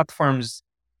these platforms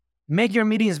make your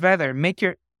meetings better,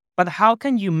 but how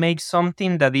can you make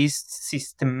something that is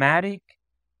systemically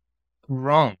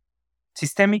wrong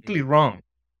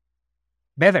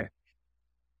better?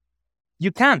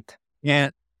 You can't.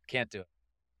 Can't do it.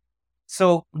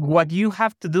 So what you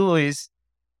have to do is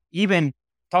even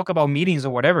talk about meetings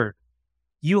or whatever.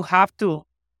 You have to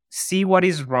see what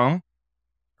is wrong,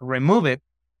 remove it,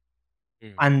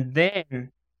 and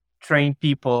then train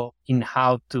people in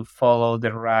how to follow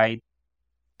the right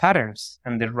patterns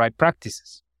and the right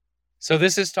practices. So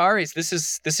this is Tariy's. This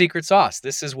is the secret sauce.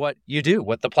 This is what you do,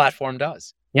 what the platform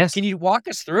does. Yes. Can you walk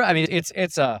us through? I mean, it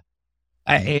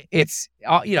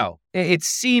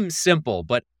seems simple,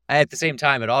 but at the same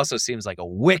time, it also seems like a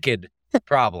wicked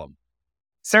problem.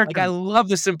 Certainly. Like, I love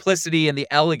the simplicity and the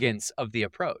elegance of the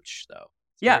approach, though.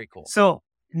 It's very cool. So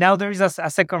now there is a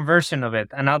second version of it,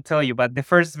 and I'll tell you. But the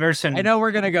first version, I know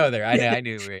we're gonna go there. I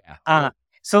knew. Yeah.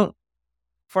 So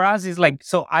for us, it's like,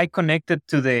 so I connected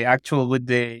to with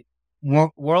the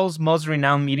world's most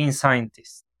renowned meeting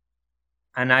scientist,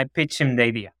 and I pitched him the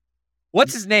idea.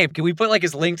 What's his name? Can we put like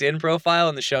his LinkedIn profile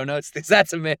in the show notes? That's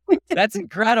that's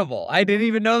incredible. I didn't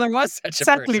even know there was such a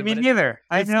person. Exactly, me neither.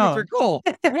 I know. Super cool.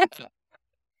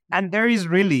 And there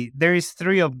is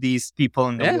three of these people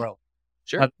in the world.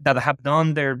 Sure. That have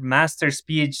done their master's,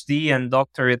 PhD, and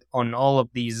doctorate on all of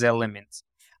these elements.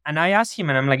 And I asked him,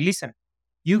 and I'm like, listen,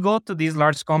 you go to these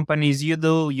large companies, you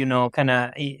do, kind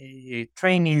of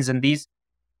trainings and these.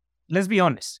 Let's be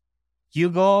honest. You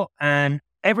go and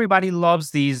everybody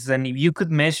loves these. And if you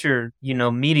could measure,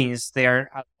 meetings, they are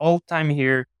at all time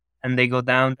here and they go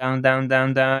down, down, down,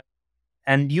 down, down.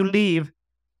 And you leave.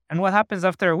 And what happens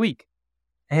after a week?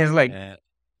 And he's like,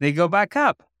 they go back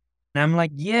up. And I'm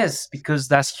like, yes, because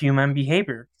that's human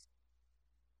behavior.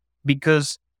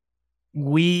 Because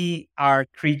we are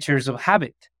creatures of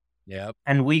habit. Yep.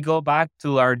 And we go back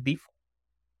to our default.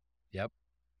 Yep.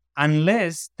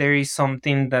 Unless there is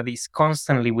something that is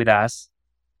constantly with us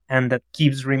and that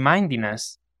keeps reminding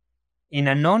us in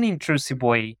a non-intrusive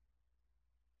way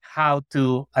how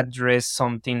to address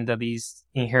something that is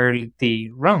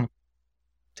inherently wrong.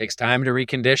 Takes time to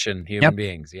recondition human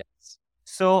beings. Yes.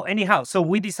 So anyhow, so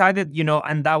we decided,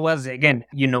 and that was, again,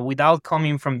 without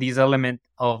coming from this element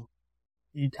of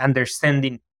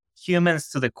understanding humans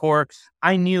to the core,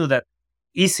 I knew that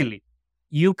easily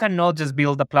you cannot just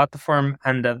build a platform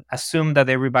and assume that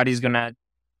everybody's going to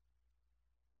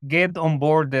get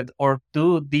onboarded or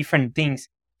do different things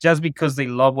just because they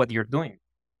love what you're doing.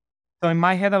 So in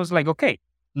my head, I was like, okay,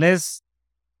 let's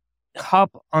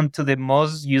hop onto the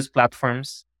most used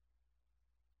platforms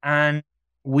and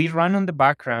we run on the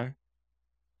background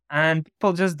and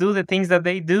people just do the things that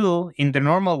they do in the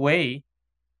normal way.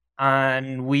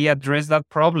 And we address that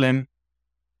problem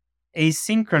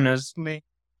asynchronously.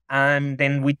 And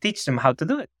then we teach them how to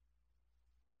do it.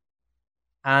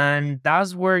 And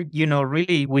that's where,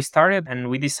 really we started and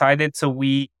we decided. So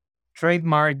we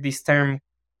trademarked this term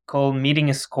called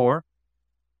meeting score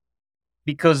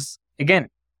because, again,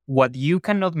 what you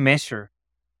cannot measure,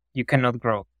 you cannot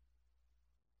grow.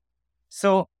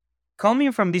 So,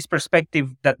 coming from this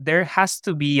perspective that there has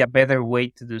to be a better way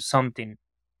to do something,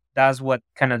 that's what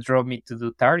kind of drove me to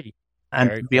do Tariy and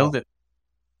Very to build cool. it.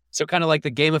 So kind of like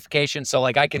the gamification. So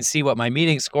like I can see what my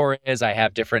meeting score is. I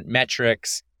have different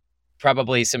metrics,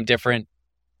 probably some different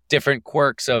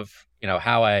quirks of,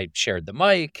 how I shared the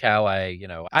mic, how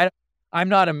I'm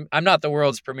not the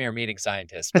world's premier meeting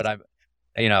scientist, but I'm,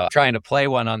 trying to play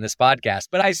one on this podcast.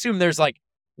 But I assume there's like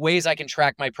ways I can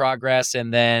track my progress,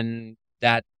 and then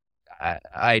that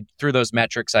I through those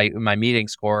metrics, my meeting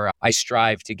score, I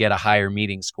strive to get a higher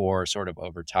meeting score sort of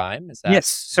over time. Is that Yes,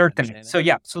 certainly. understanding? So,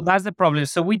 yeah, so that's the problem.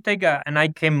 So, we take and I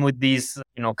came with this,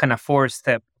 kind of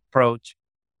 4-step approach.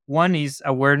 One is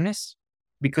awareness,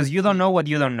 because you don't know what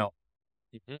you don't know.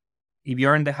 Mhm. If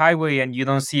you're on the highway and you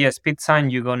don't see a speed sign,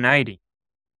 you go 90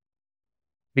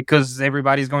 because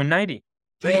everybody's going 90.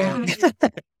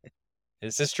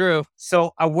 This is true.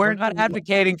 So, We're not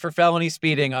advocating for felony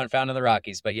speeding on Found in the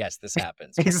Rockies, but yes, this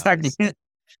happens. Exactly.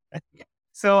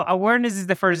 So, awareness is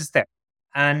the first step,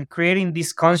 and creating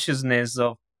this consciousness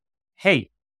of, hey,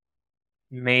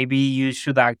 maybe you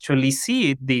should actually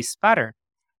see this pattern.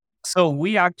 So,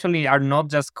 we actually are not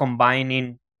just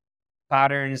combining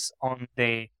patterns on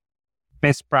the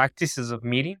best practices of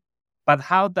meeting, but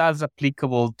how that's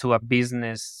applicable to a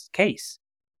business case.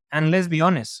 And let's be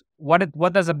honest, what is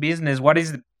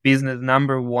the business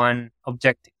number one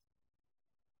objective?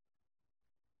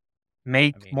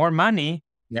 Make more money,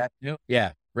 Yeah,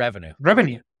 revenue.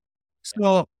 revenue.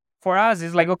 So for us,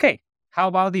 it's like, okay, how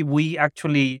about if we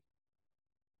actually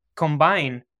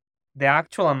combine the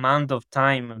actual amount of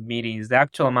time of meetings, the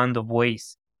actual amount of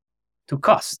ways to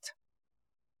cost?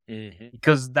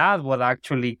 Because that's what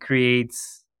actually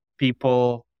creates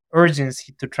people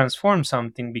urgency to transform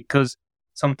something, because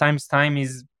sometimes time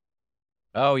is.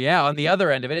 Oh yeah, on the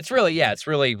other end of it, it's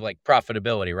really like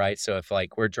profitability, right? So if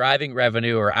like we're driving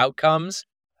revenue or outcomes,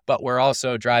 but we're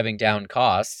also driving down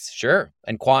costs, sure,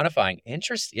 and quantifying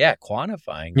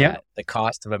quantifying that, the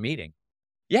cost of a meeting.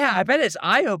 Yeah, I bet it's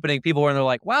eye-opening people when they're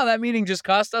like, wow, that meeting just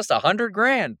cost us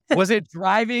 $100,000. Was it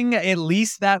driving at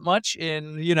least that much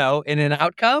in an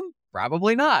outcome?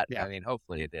 Probably not. Yeah. I mean,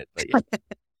 hopefully it did, but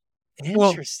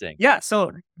Well, interesting. yeah.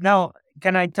 So now,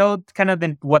 can I tell kind of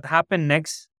then what happened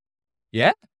next?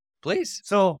 Yeah, please.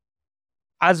 So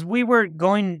as we were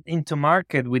going into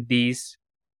market with these,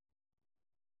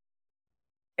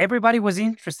 everybody was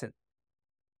interested,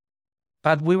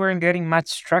 but we weren't getting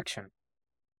much traction.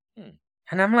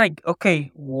 And I'm like, okay,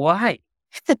 why?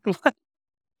 What?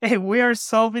 Hey, we are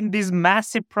solving this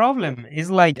massive problem. It's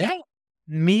like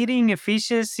meeting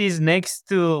efficiency is next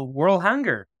to world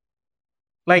hunger.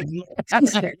 Like,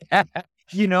 and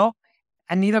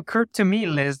it occurred to me,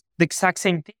 Les, the exact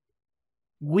same thing.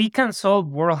 We can solve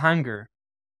world hunger.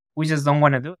 We just don't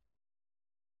want to do it.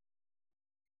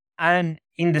 And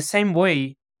in the same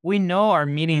way, we know our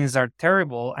meetings are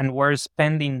terrible and we're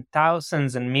spending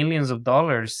thousands and millions of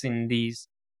dollars in these,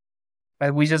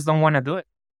 but we just don't want to do it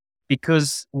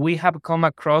because we have come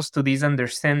across to this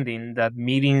understanding that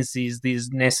meetings is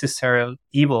this necessary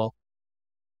evil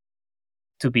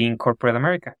to be in corporate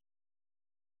America.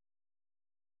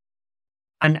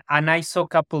 And I saw a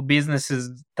couple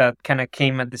businesses that kind of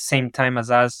came at the same time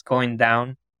as us going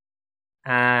down.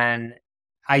 And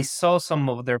I saw some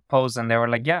of their posts and they were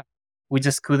like, yeah, we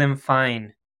just couldn't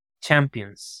find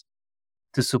champions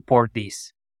to support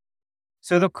this.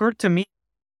 So it occurred to me,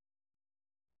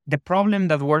 the problem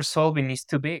that we're solving is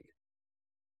too big.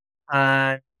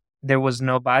 And there was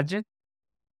no budget,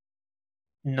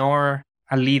 nor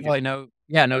a leader. Well,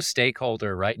 no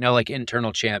stakeholder, right? No like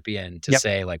internal champion to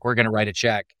say like, we're going to write a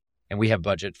check and we have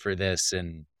budget for this.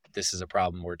 And this is a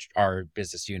problem which our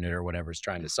business unit or whatever is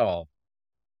trying to solve.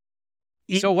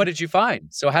 So what did you find?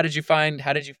 So how did you find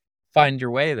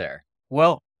your way there?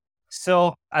 Well,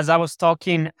 so as I was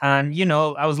talking and,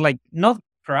 I was like, not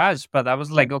crash, but I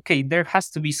was like, okay, there has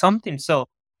to be something. So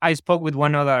I spoke with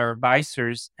one of our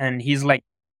advisors and he's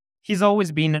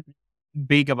always been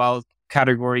big about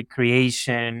category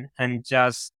creation and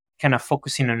just kind of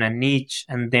focusing on a niche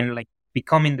and then like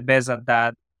becoming the best at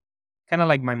that. Kind of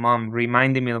like my mom,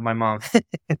 reminding me of my mom.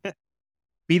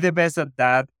 Be the best at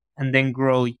that and then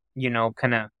grow,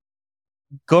 kind of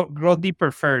grow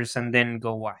deeper first and then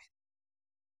go wide.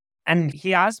 And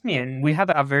he asked me, and we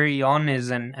had a very honest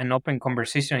and open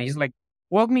conversation. He's like,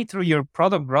 walk me through your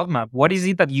product roadmap. What is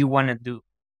it that you want to do?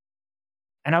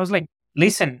 And I was like,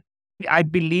 listen, I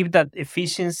believe that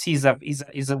efficiency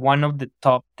is one of the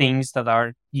top things that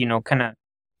are, kind of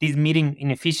this meeting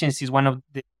inefficiency is one of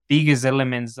the biggest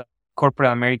elements that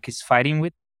corporate America is fighting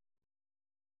with.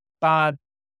 But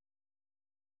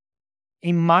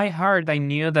in my heart, I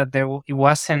knew that that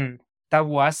wasn't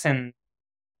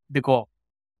the goal.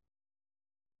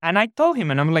 And I told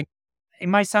him, and I'm like, it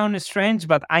might sound strange,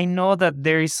 but I know that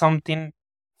there is something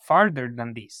farther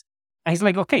than this. And he's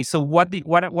like, okay, so what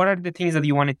are the things that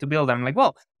you wanted to build? I'm like,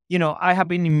 well, I have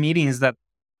been in meetings that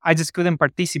I just couldn't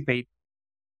participate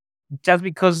just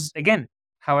because, again,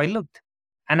 how I looked.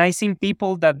 And I seen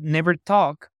people that never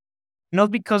talk, not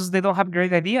because they don't have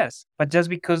great ideas, but just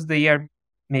because they are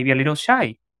maybe a little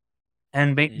shy.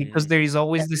 And because there is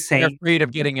always the They're same. afraid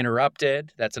of getting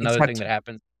interrupted. That's another thing that Exactly.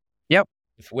 happens. Yep.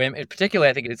 If women, particularly,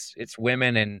 I think it's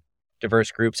women and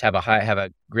diverse groups have a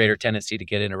greater tendency to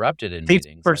get interrupted in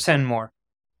meetings. 50% more.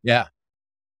 Yeah.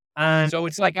 And So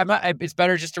it's like it's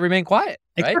better just to remain quiet,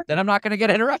 right? exactly. Then I'm not going to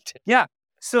get interrupted. Yeah.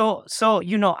 So,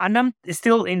 and I'm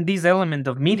still in this element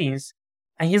of meetings,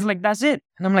 and he's like, "That's it."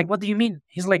 And I'm like, "What do you mean?"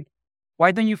 He's like,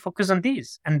 "Why don't you focus on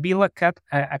this and build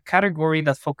a category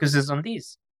that focuses on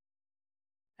this?"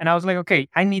 And I was like, "Okay,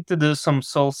 I need to do some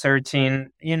soul searching.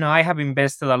 I have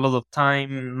invested a lot of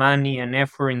time, money, and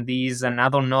effort in this, and I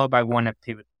don't know if I want to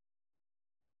pivot."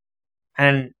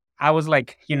 And I was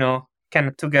like, kind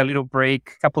of took a little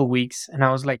break, couple weeks, and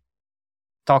I was like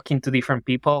talking to different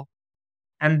people,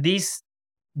 and this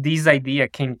idea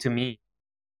came to me,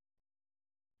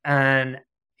 and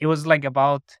it was like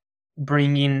about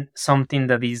bringing something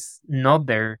that is not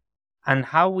there, and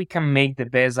how we can make the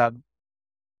best out,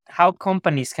 how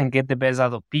companies can get the best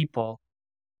out of people,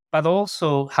 but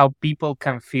also how people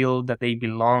can feel that they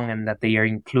belong and that they are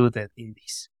included in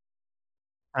this.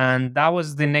 And that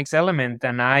was the next element,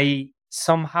 and I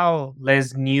somehow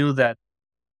less knew that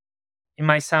it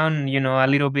might sound, a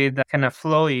little bit kind of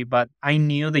flowy, but I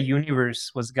knew the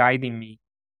universe was guiding me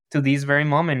to this very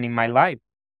moment in my life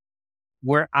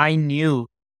where I knew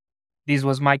this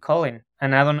was my calling.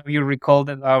 And I don't know if you recall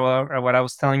that, or what I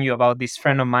was telling you about this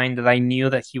friend of mine that I knew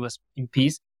that he was in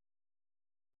peace.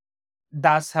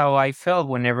 That's how I felt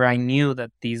whenever I knew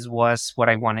that this was what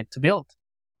I wanted to build.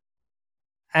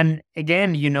 And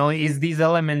again, is this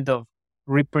element of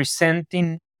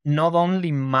representing not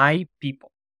only my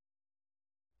people,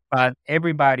 but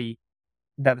everybody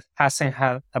that hasn't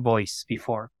had a voice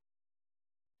before,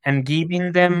 and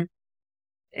giving them.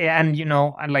 And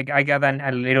like I got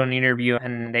a little interview,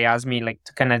 and they asked me like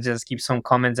to kind of just give some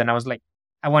comments, and I was like,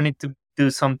 I wanted to do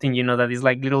something that is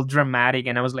like little dramatic,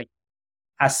 and I was like,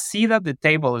 a seat at the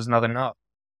table is not enough.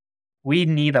 We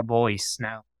need a voice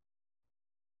now.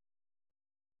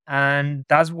 And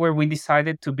that's where we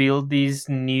decided to build this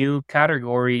new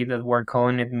category that we're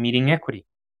calling it meeting equity,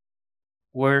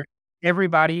 where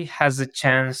everybody has a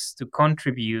chance to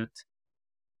contribute,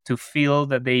 to feel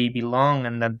that they belong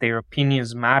and that their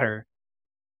opinions matter.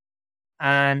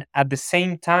 And at the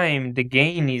same time, the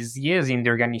gain is, yes, in the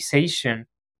organization,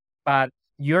 but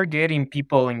you're getting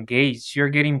people engaged. You're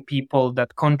getting people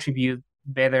that contribute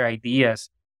better ideas.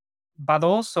 But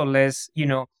also, let's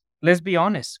be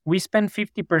honest, we spend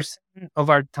 50% of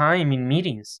our time in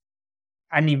meetings.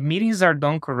 And if meetings are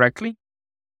done correctly,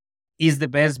 is the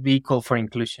best vehicle for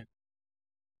inclusion.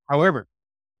 However,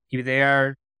 if they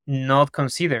are not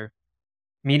considered,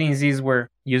 meetings is where,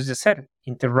 you just said,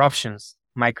 interruptions,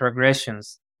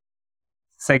 microaggressions,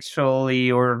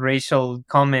 sexually or racial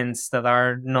comments that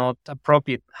are not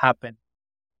appropriate happen,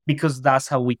 because that's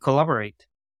how we collaborate.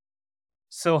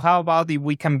 So how about if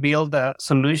we can build a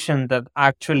solution that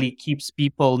actually keeps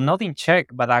people not in check,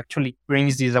 but actually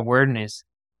brings this awareness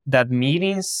that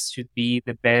meetings should be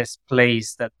the best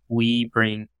place that we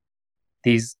bring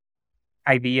this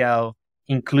idea of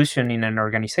inclusion in an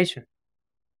organization.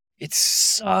 It's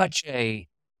such a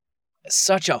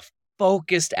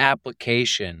focused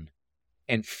application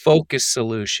and focused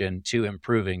solution to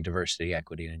improving diversity,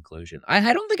 equity, and inclusion.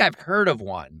 I don't think I've heard of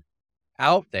one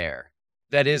out there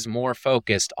that is more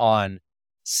focused on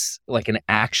like an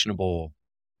actionable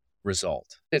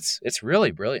result. It's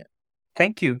really brilliant.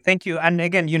 Thank you. And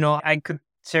again, I could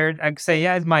say,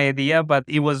 yeah, it's my idea, but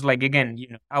it was like, again,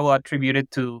 I will attribute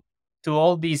it to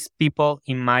all these people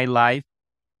in my life,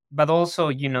 but also,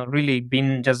 really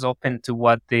being just open to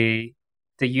what the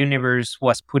universe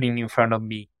was putting in front of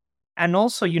me. And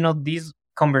also, these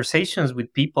conversations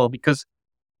with people, because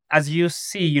as you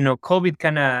see, COVID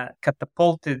kind of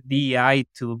catapulted DEI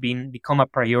to become a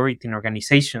priority in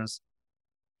organizations.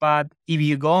 But if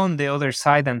you go on the other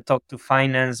side and talk to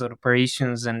finance or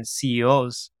operations and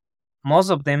CEOs, most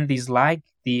of them dislike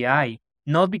DEI,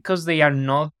 not because they are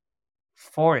not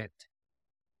for it,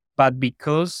 but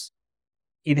because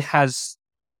it has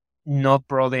not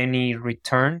brought any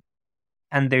return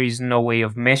and there is no way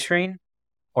of measuring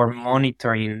or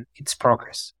monitoring its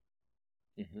progress.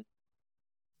 Mhm.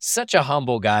 Such a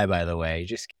humble guy, by the way.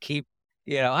 Just keep,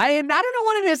 I don't know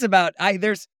what it is about.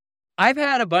 I've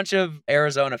had a bunch of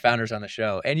Arizona founders on the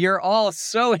show, and you're all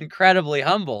so incredibly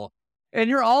humble, and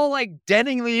you're all like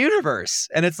denting the universe.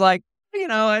 And it's like,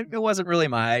 it wasn't really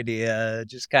my idea.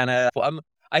 Just kind of,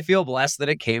 I feel blessed that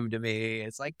it came to me.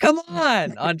 It's like, come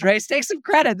on, Andres, take some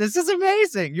credit. This is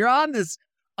amazing. You're on this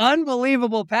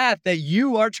unbelievable path that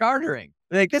you are chartering.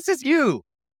 Like, this is you.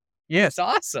 Yes. It's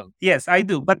awesome. Yes, I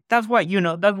do. But that's why,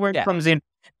 that's where it Yeah. comes in.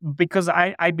 Because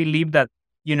I believe that,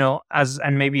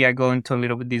 and maybe I go into a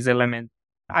little bit this element,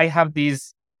 I have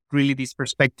this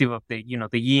perspective of the yin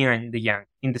and the yang,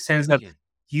 in the sense that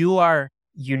you are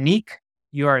unique,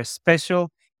 you are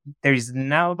special. There is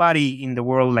nobody in the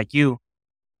world like you.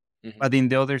 Mhm. But in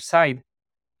the other side,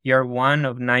 you're one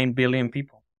of 9 billion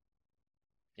people.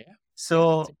 Yeah.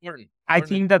 So It's important. I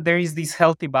think that there is this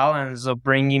healthy balance of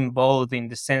bringing both, in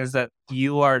the sense that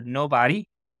you are nobody,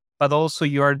 but also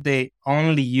you're the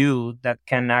only you that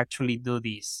can actually do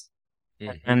this.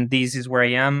 Mhm. And this is where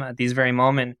I am at this very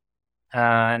moment,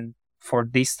 and for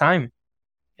this time.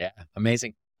 Yeah,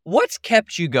 amazing. What's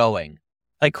kept you going?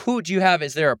 Like, who do you have?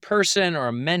 Is there a person or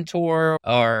a mentor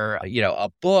or, a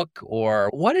book, or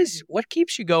what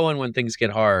keeps you going when things get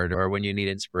hard or when you need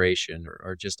inspiration,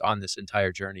 or just on this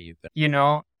entire journey you've been?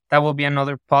 That will be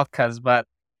another podcast, but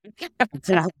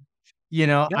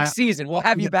Next season, we'll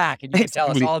have you back and you can tell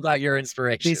us Exactly. all about your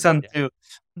inspiration. Listen to.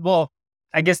 Well,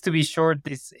 I guess, to be short,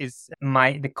 this is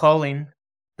the calling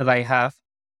that I have.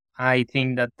 I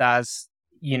think that that's,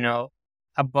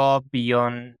 above,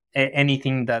 beyond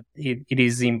anything that it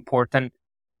is important,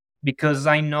 because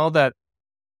I know that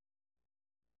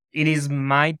it is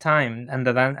my time, and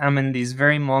that I'm in this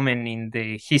very moment in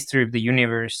the history of the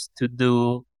universe to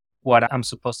do what I'm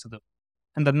supposed to do,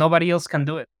 and that nobody else can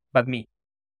do it but me.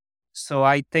 So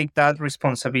I take that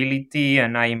responsibility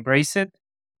and I embrace it,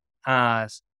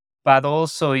 as, but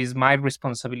also is my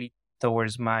responsibility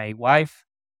towards my wife,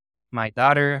 my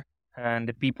daughter, and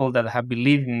the people that have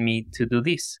believed in me to do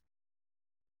this.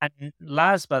 And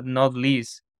last but not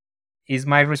least, is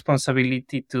my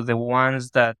responsibility to the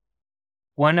ones that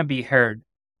want to be heard,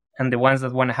 and the ones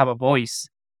that want to have a voice,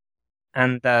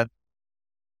 and that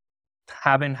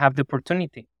haven't had the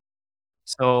opportunity.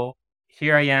 So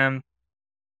here I am,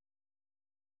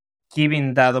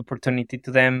 giving that opportunity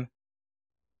to them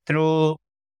through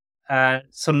a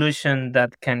solution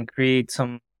that can create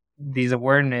some this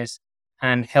awareness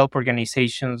and help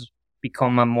organizations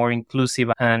become a more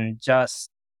inclusive and just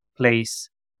place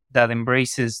that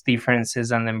embraces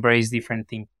differences and embrace different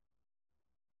things.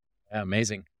 Yeah,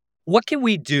 amazing. What can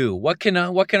we do? What can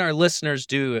our listeners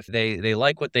do if they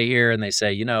like what they hear and they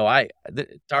say,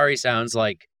 Tariy sounds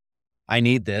like I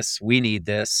need this, we need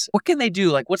this. What can they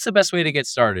do? Like, what's the best way to get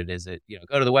started? Is it,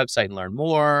 go to the website and learn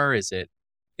more? Is it,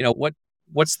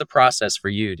 what's the process for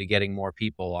you to getting more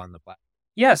people on the platform?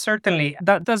 Yeah, certainly.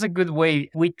 That's a good way.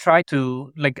 We try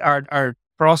to, like, our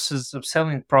process of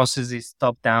selling process is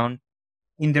top down.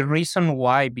 In the reason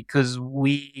why, because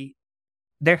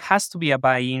there has to be a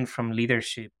buy-in from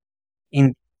leadership.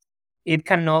 In It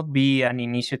cannot be an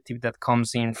initiative that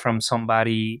comes in from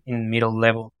somebody in middle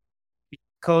level,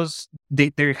 because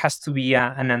there has to be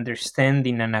an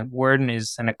understanding, an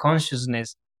awareness, and a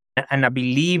consciousness, and a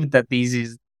belief that this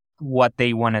is what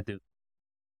they want to do.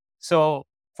 So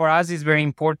for us, it's very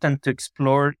important to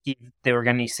explore if the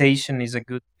organization is a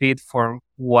good fit for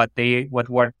what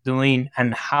we're doing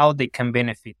and how they can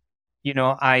benefit.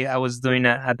 I was doing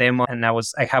a demo, and I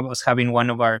was having one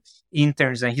of our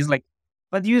interns, and he's like,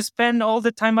 "But you spend all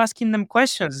the time asking them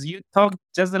questions. You talked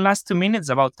just the last 2 minutes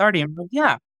about Tariy." I'm like,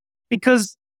 "Yeah,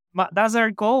 because that's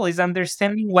our goal, is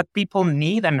understanding what people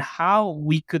need and how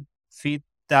we could fit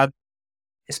that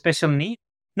special need,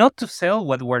 not to sell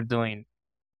what we're doing."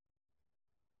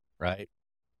 Right.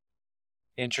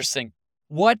 Interesting.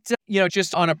 What,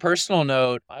 just on a personal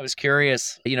note, I was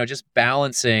curious, just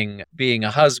balancing being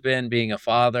a husband, being a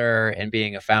father, and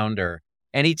being a founder.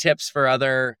 Any tips for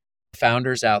other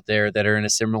founders out there that are in a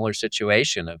similar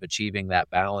situation of achieving that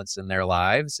balance in their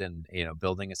lives and,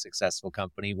 building a successful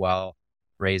company while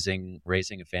raising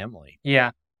a family?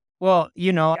 Yeah. Well,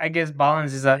 I guess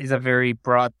balance is a very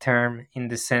broad term, in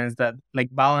the sense that, like,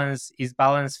 balance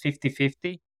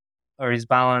 50-50, or is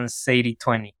balance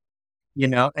 80-20?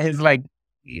 It's like,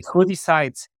 who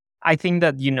decides? I think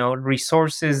that,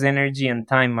 resources, energy, and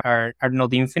time are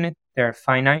not infinite, they're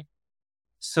finite.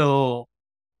 So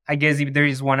I guess if there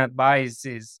is one advice,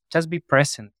 is just be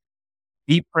present.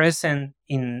 be present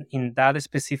in that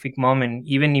specific moment,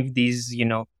 even if these,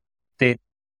 the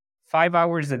 5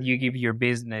 hours that you give your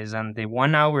business and the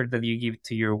 1 hour that you give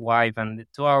to your wife and the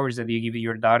 2 hours that you give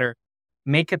your daughter,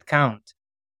 make it count.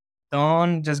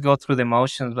 Don't just go through the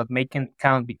motions, but make it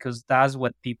count, because that's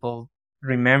what people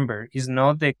remember. It's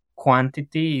not the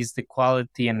quantity, it's the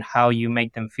quality and how you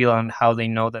make them feel and how they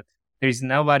know that there is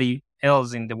nobody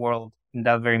else in the world in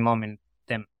that very moment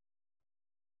them.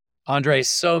 Andre,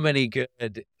 so many good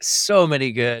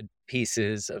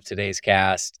pieces of today's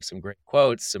cast. Some great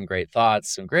quotes, some great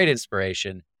thoughts, some great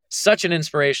inspiration. Such an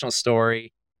inspirational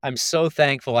story. I'm so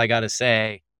thankful, I got to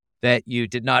say, that you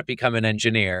did not become an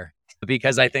engineer,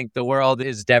 because I think the world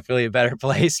is definitely a better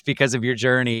place because of your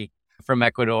journey from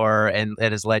Ecuador, and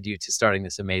it has led you to starting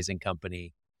this amazing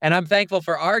company. And I'm thankful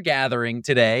for our gathering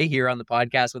today here on the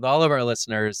podcast with all of our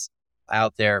listeners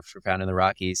out there for Found in the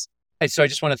Rockies. So I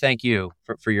just want to thank you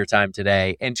for your time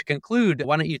today. And to conclude,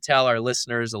 why don't you tell our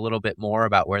listeners a little bit more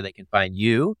about where they can find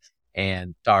you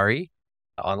and Tariy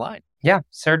online? Yeah,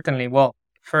 certainly. Well,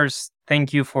 first,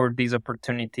 thank you for this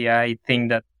opportunity. I think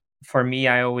that for me,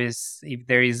 I always, if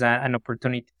there is an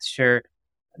opportunity to share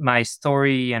my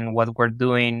story and what we're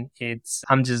doing,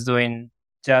 I'm just doing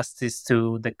justice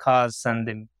to the cause and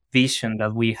the vision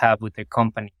that we have with the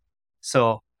company.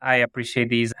 So I appreciate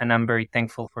this, and I'm very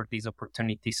thankful for this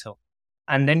opportunity. So,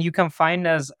 and then you can find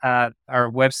us at our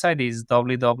website is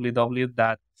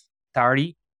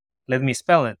www.tariy. Let me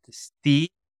spell it. It's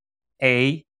TARIY.ai.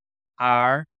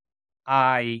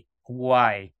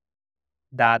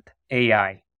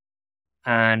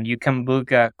 And you can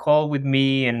book a call with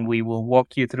me, and we will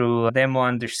walk you through a demo,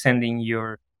 understanding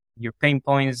your pain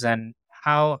points and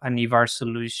how and if our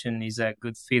solution is a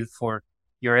good fit for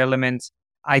your elements.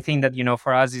 I think that,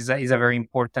 for us is a very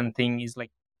important thing, is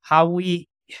like how we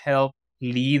help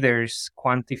leaders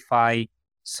quantify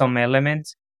some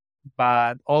elements,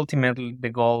 but ultimately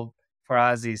the goal for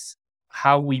us is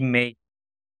how we make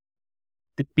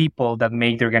the people that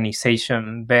make the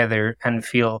organization better and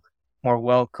feel more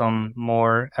welcome,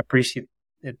 more appreciated,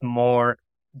 more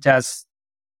just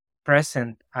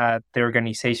present at the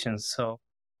organizations. So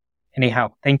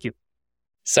anyhow, thank you.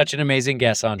 Such an amazing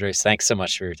guest, Andres. Thanks so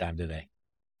much for your time today.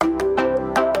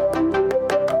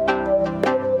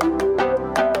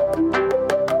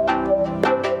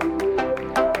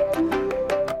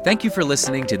 Thank you for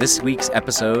listening to this week's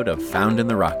episode of Found in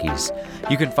the Rockies.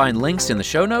 You can find links in the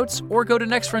show notes or go to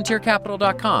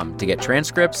nextfrontiercapital.com to get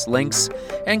transcripts, links,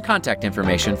 and contact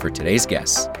information for today's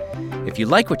guests. If you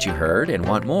like what you heard and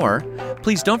want more,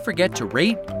 please don't forget to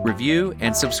rate, review,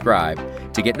 and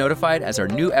subscribe to get notified as our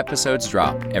new episodes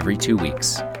drop every 2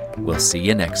 weeks. We'll see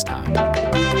you next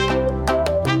time.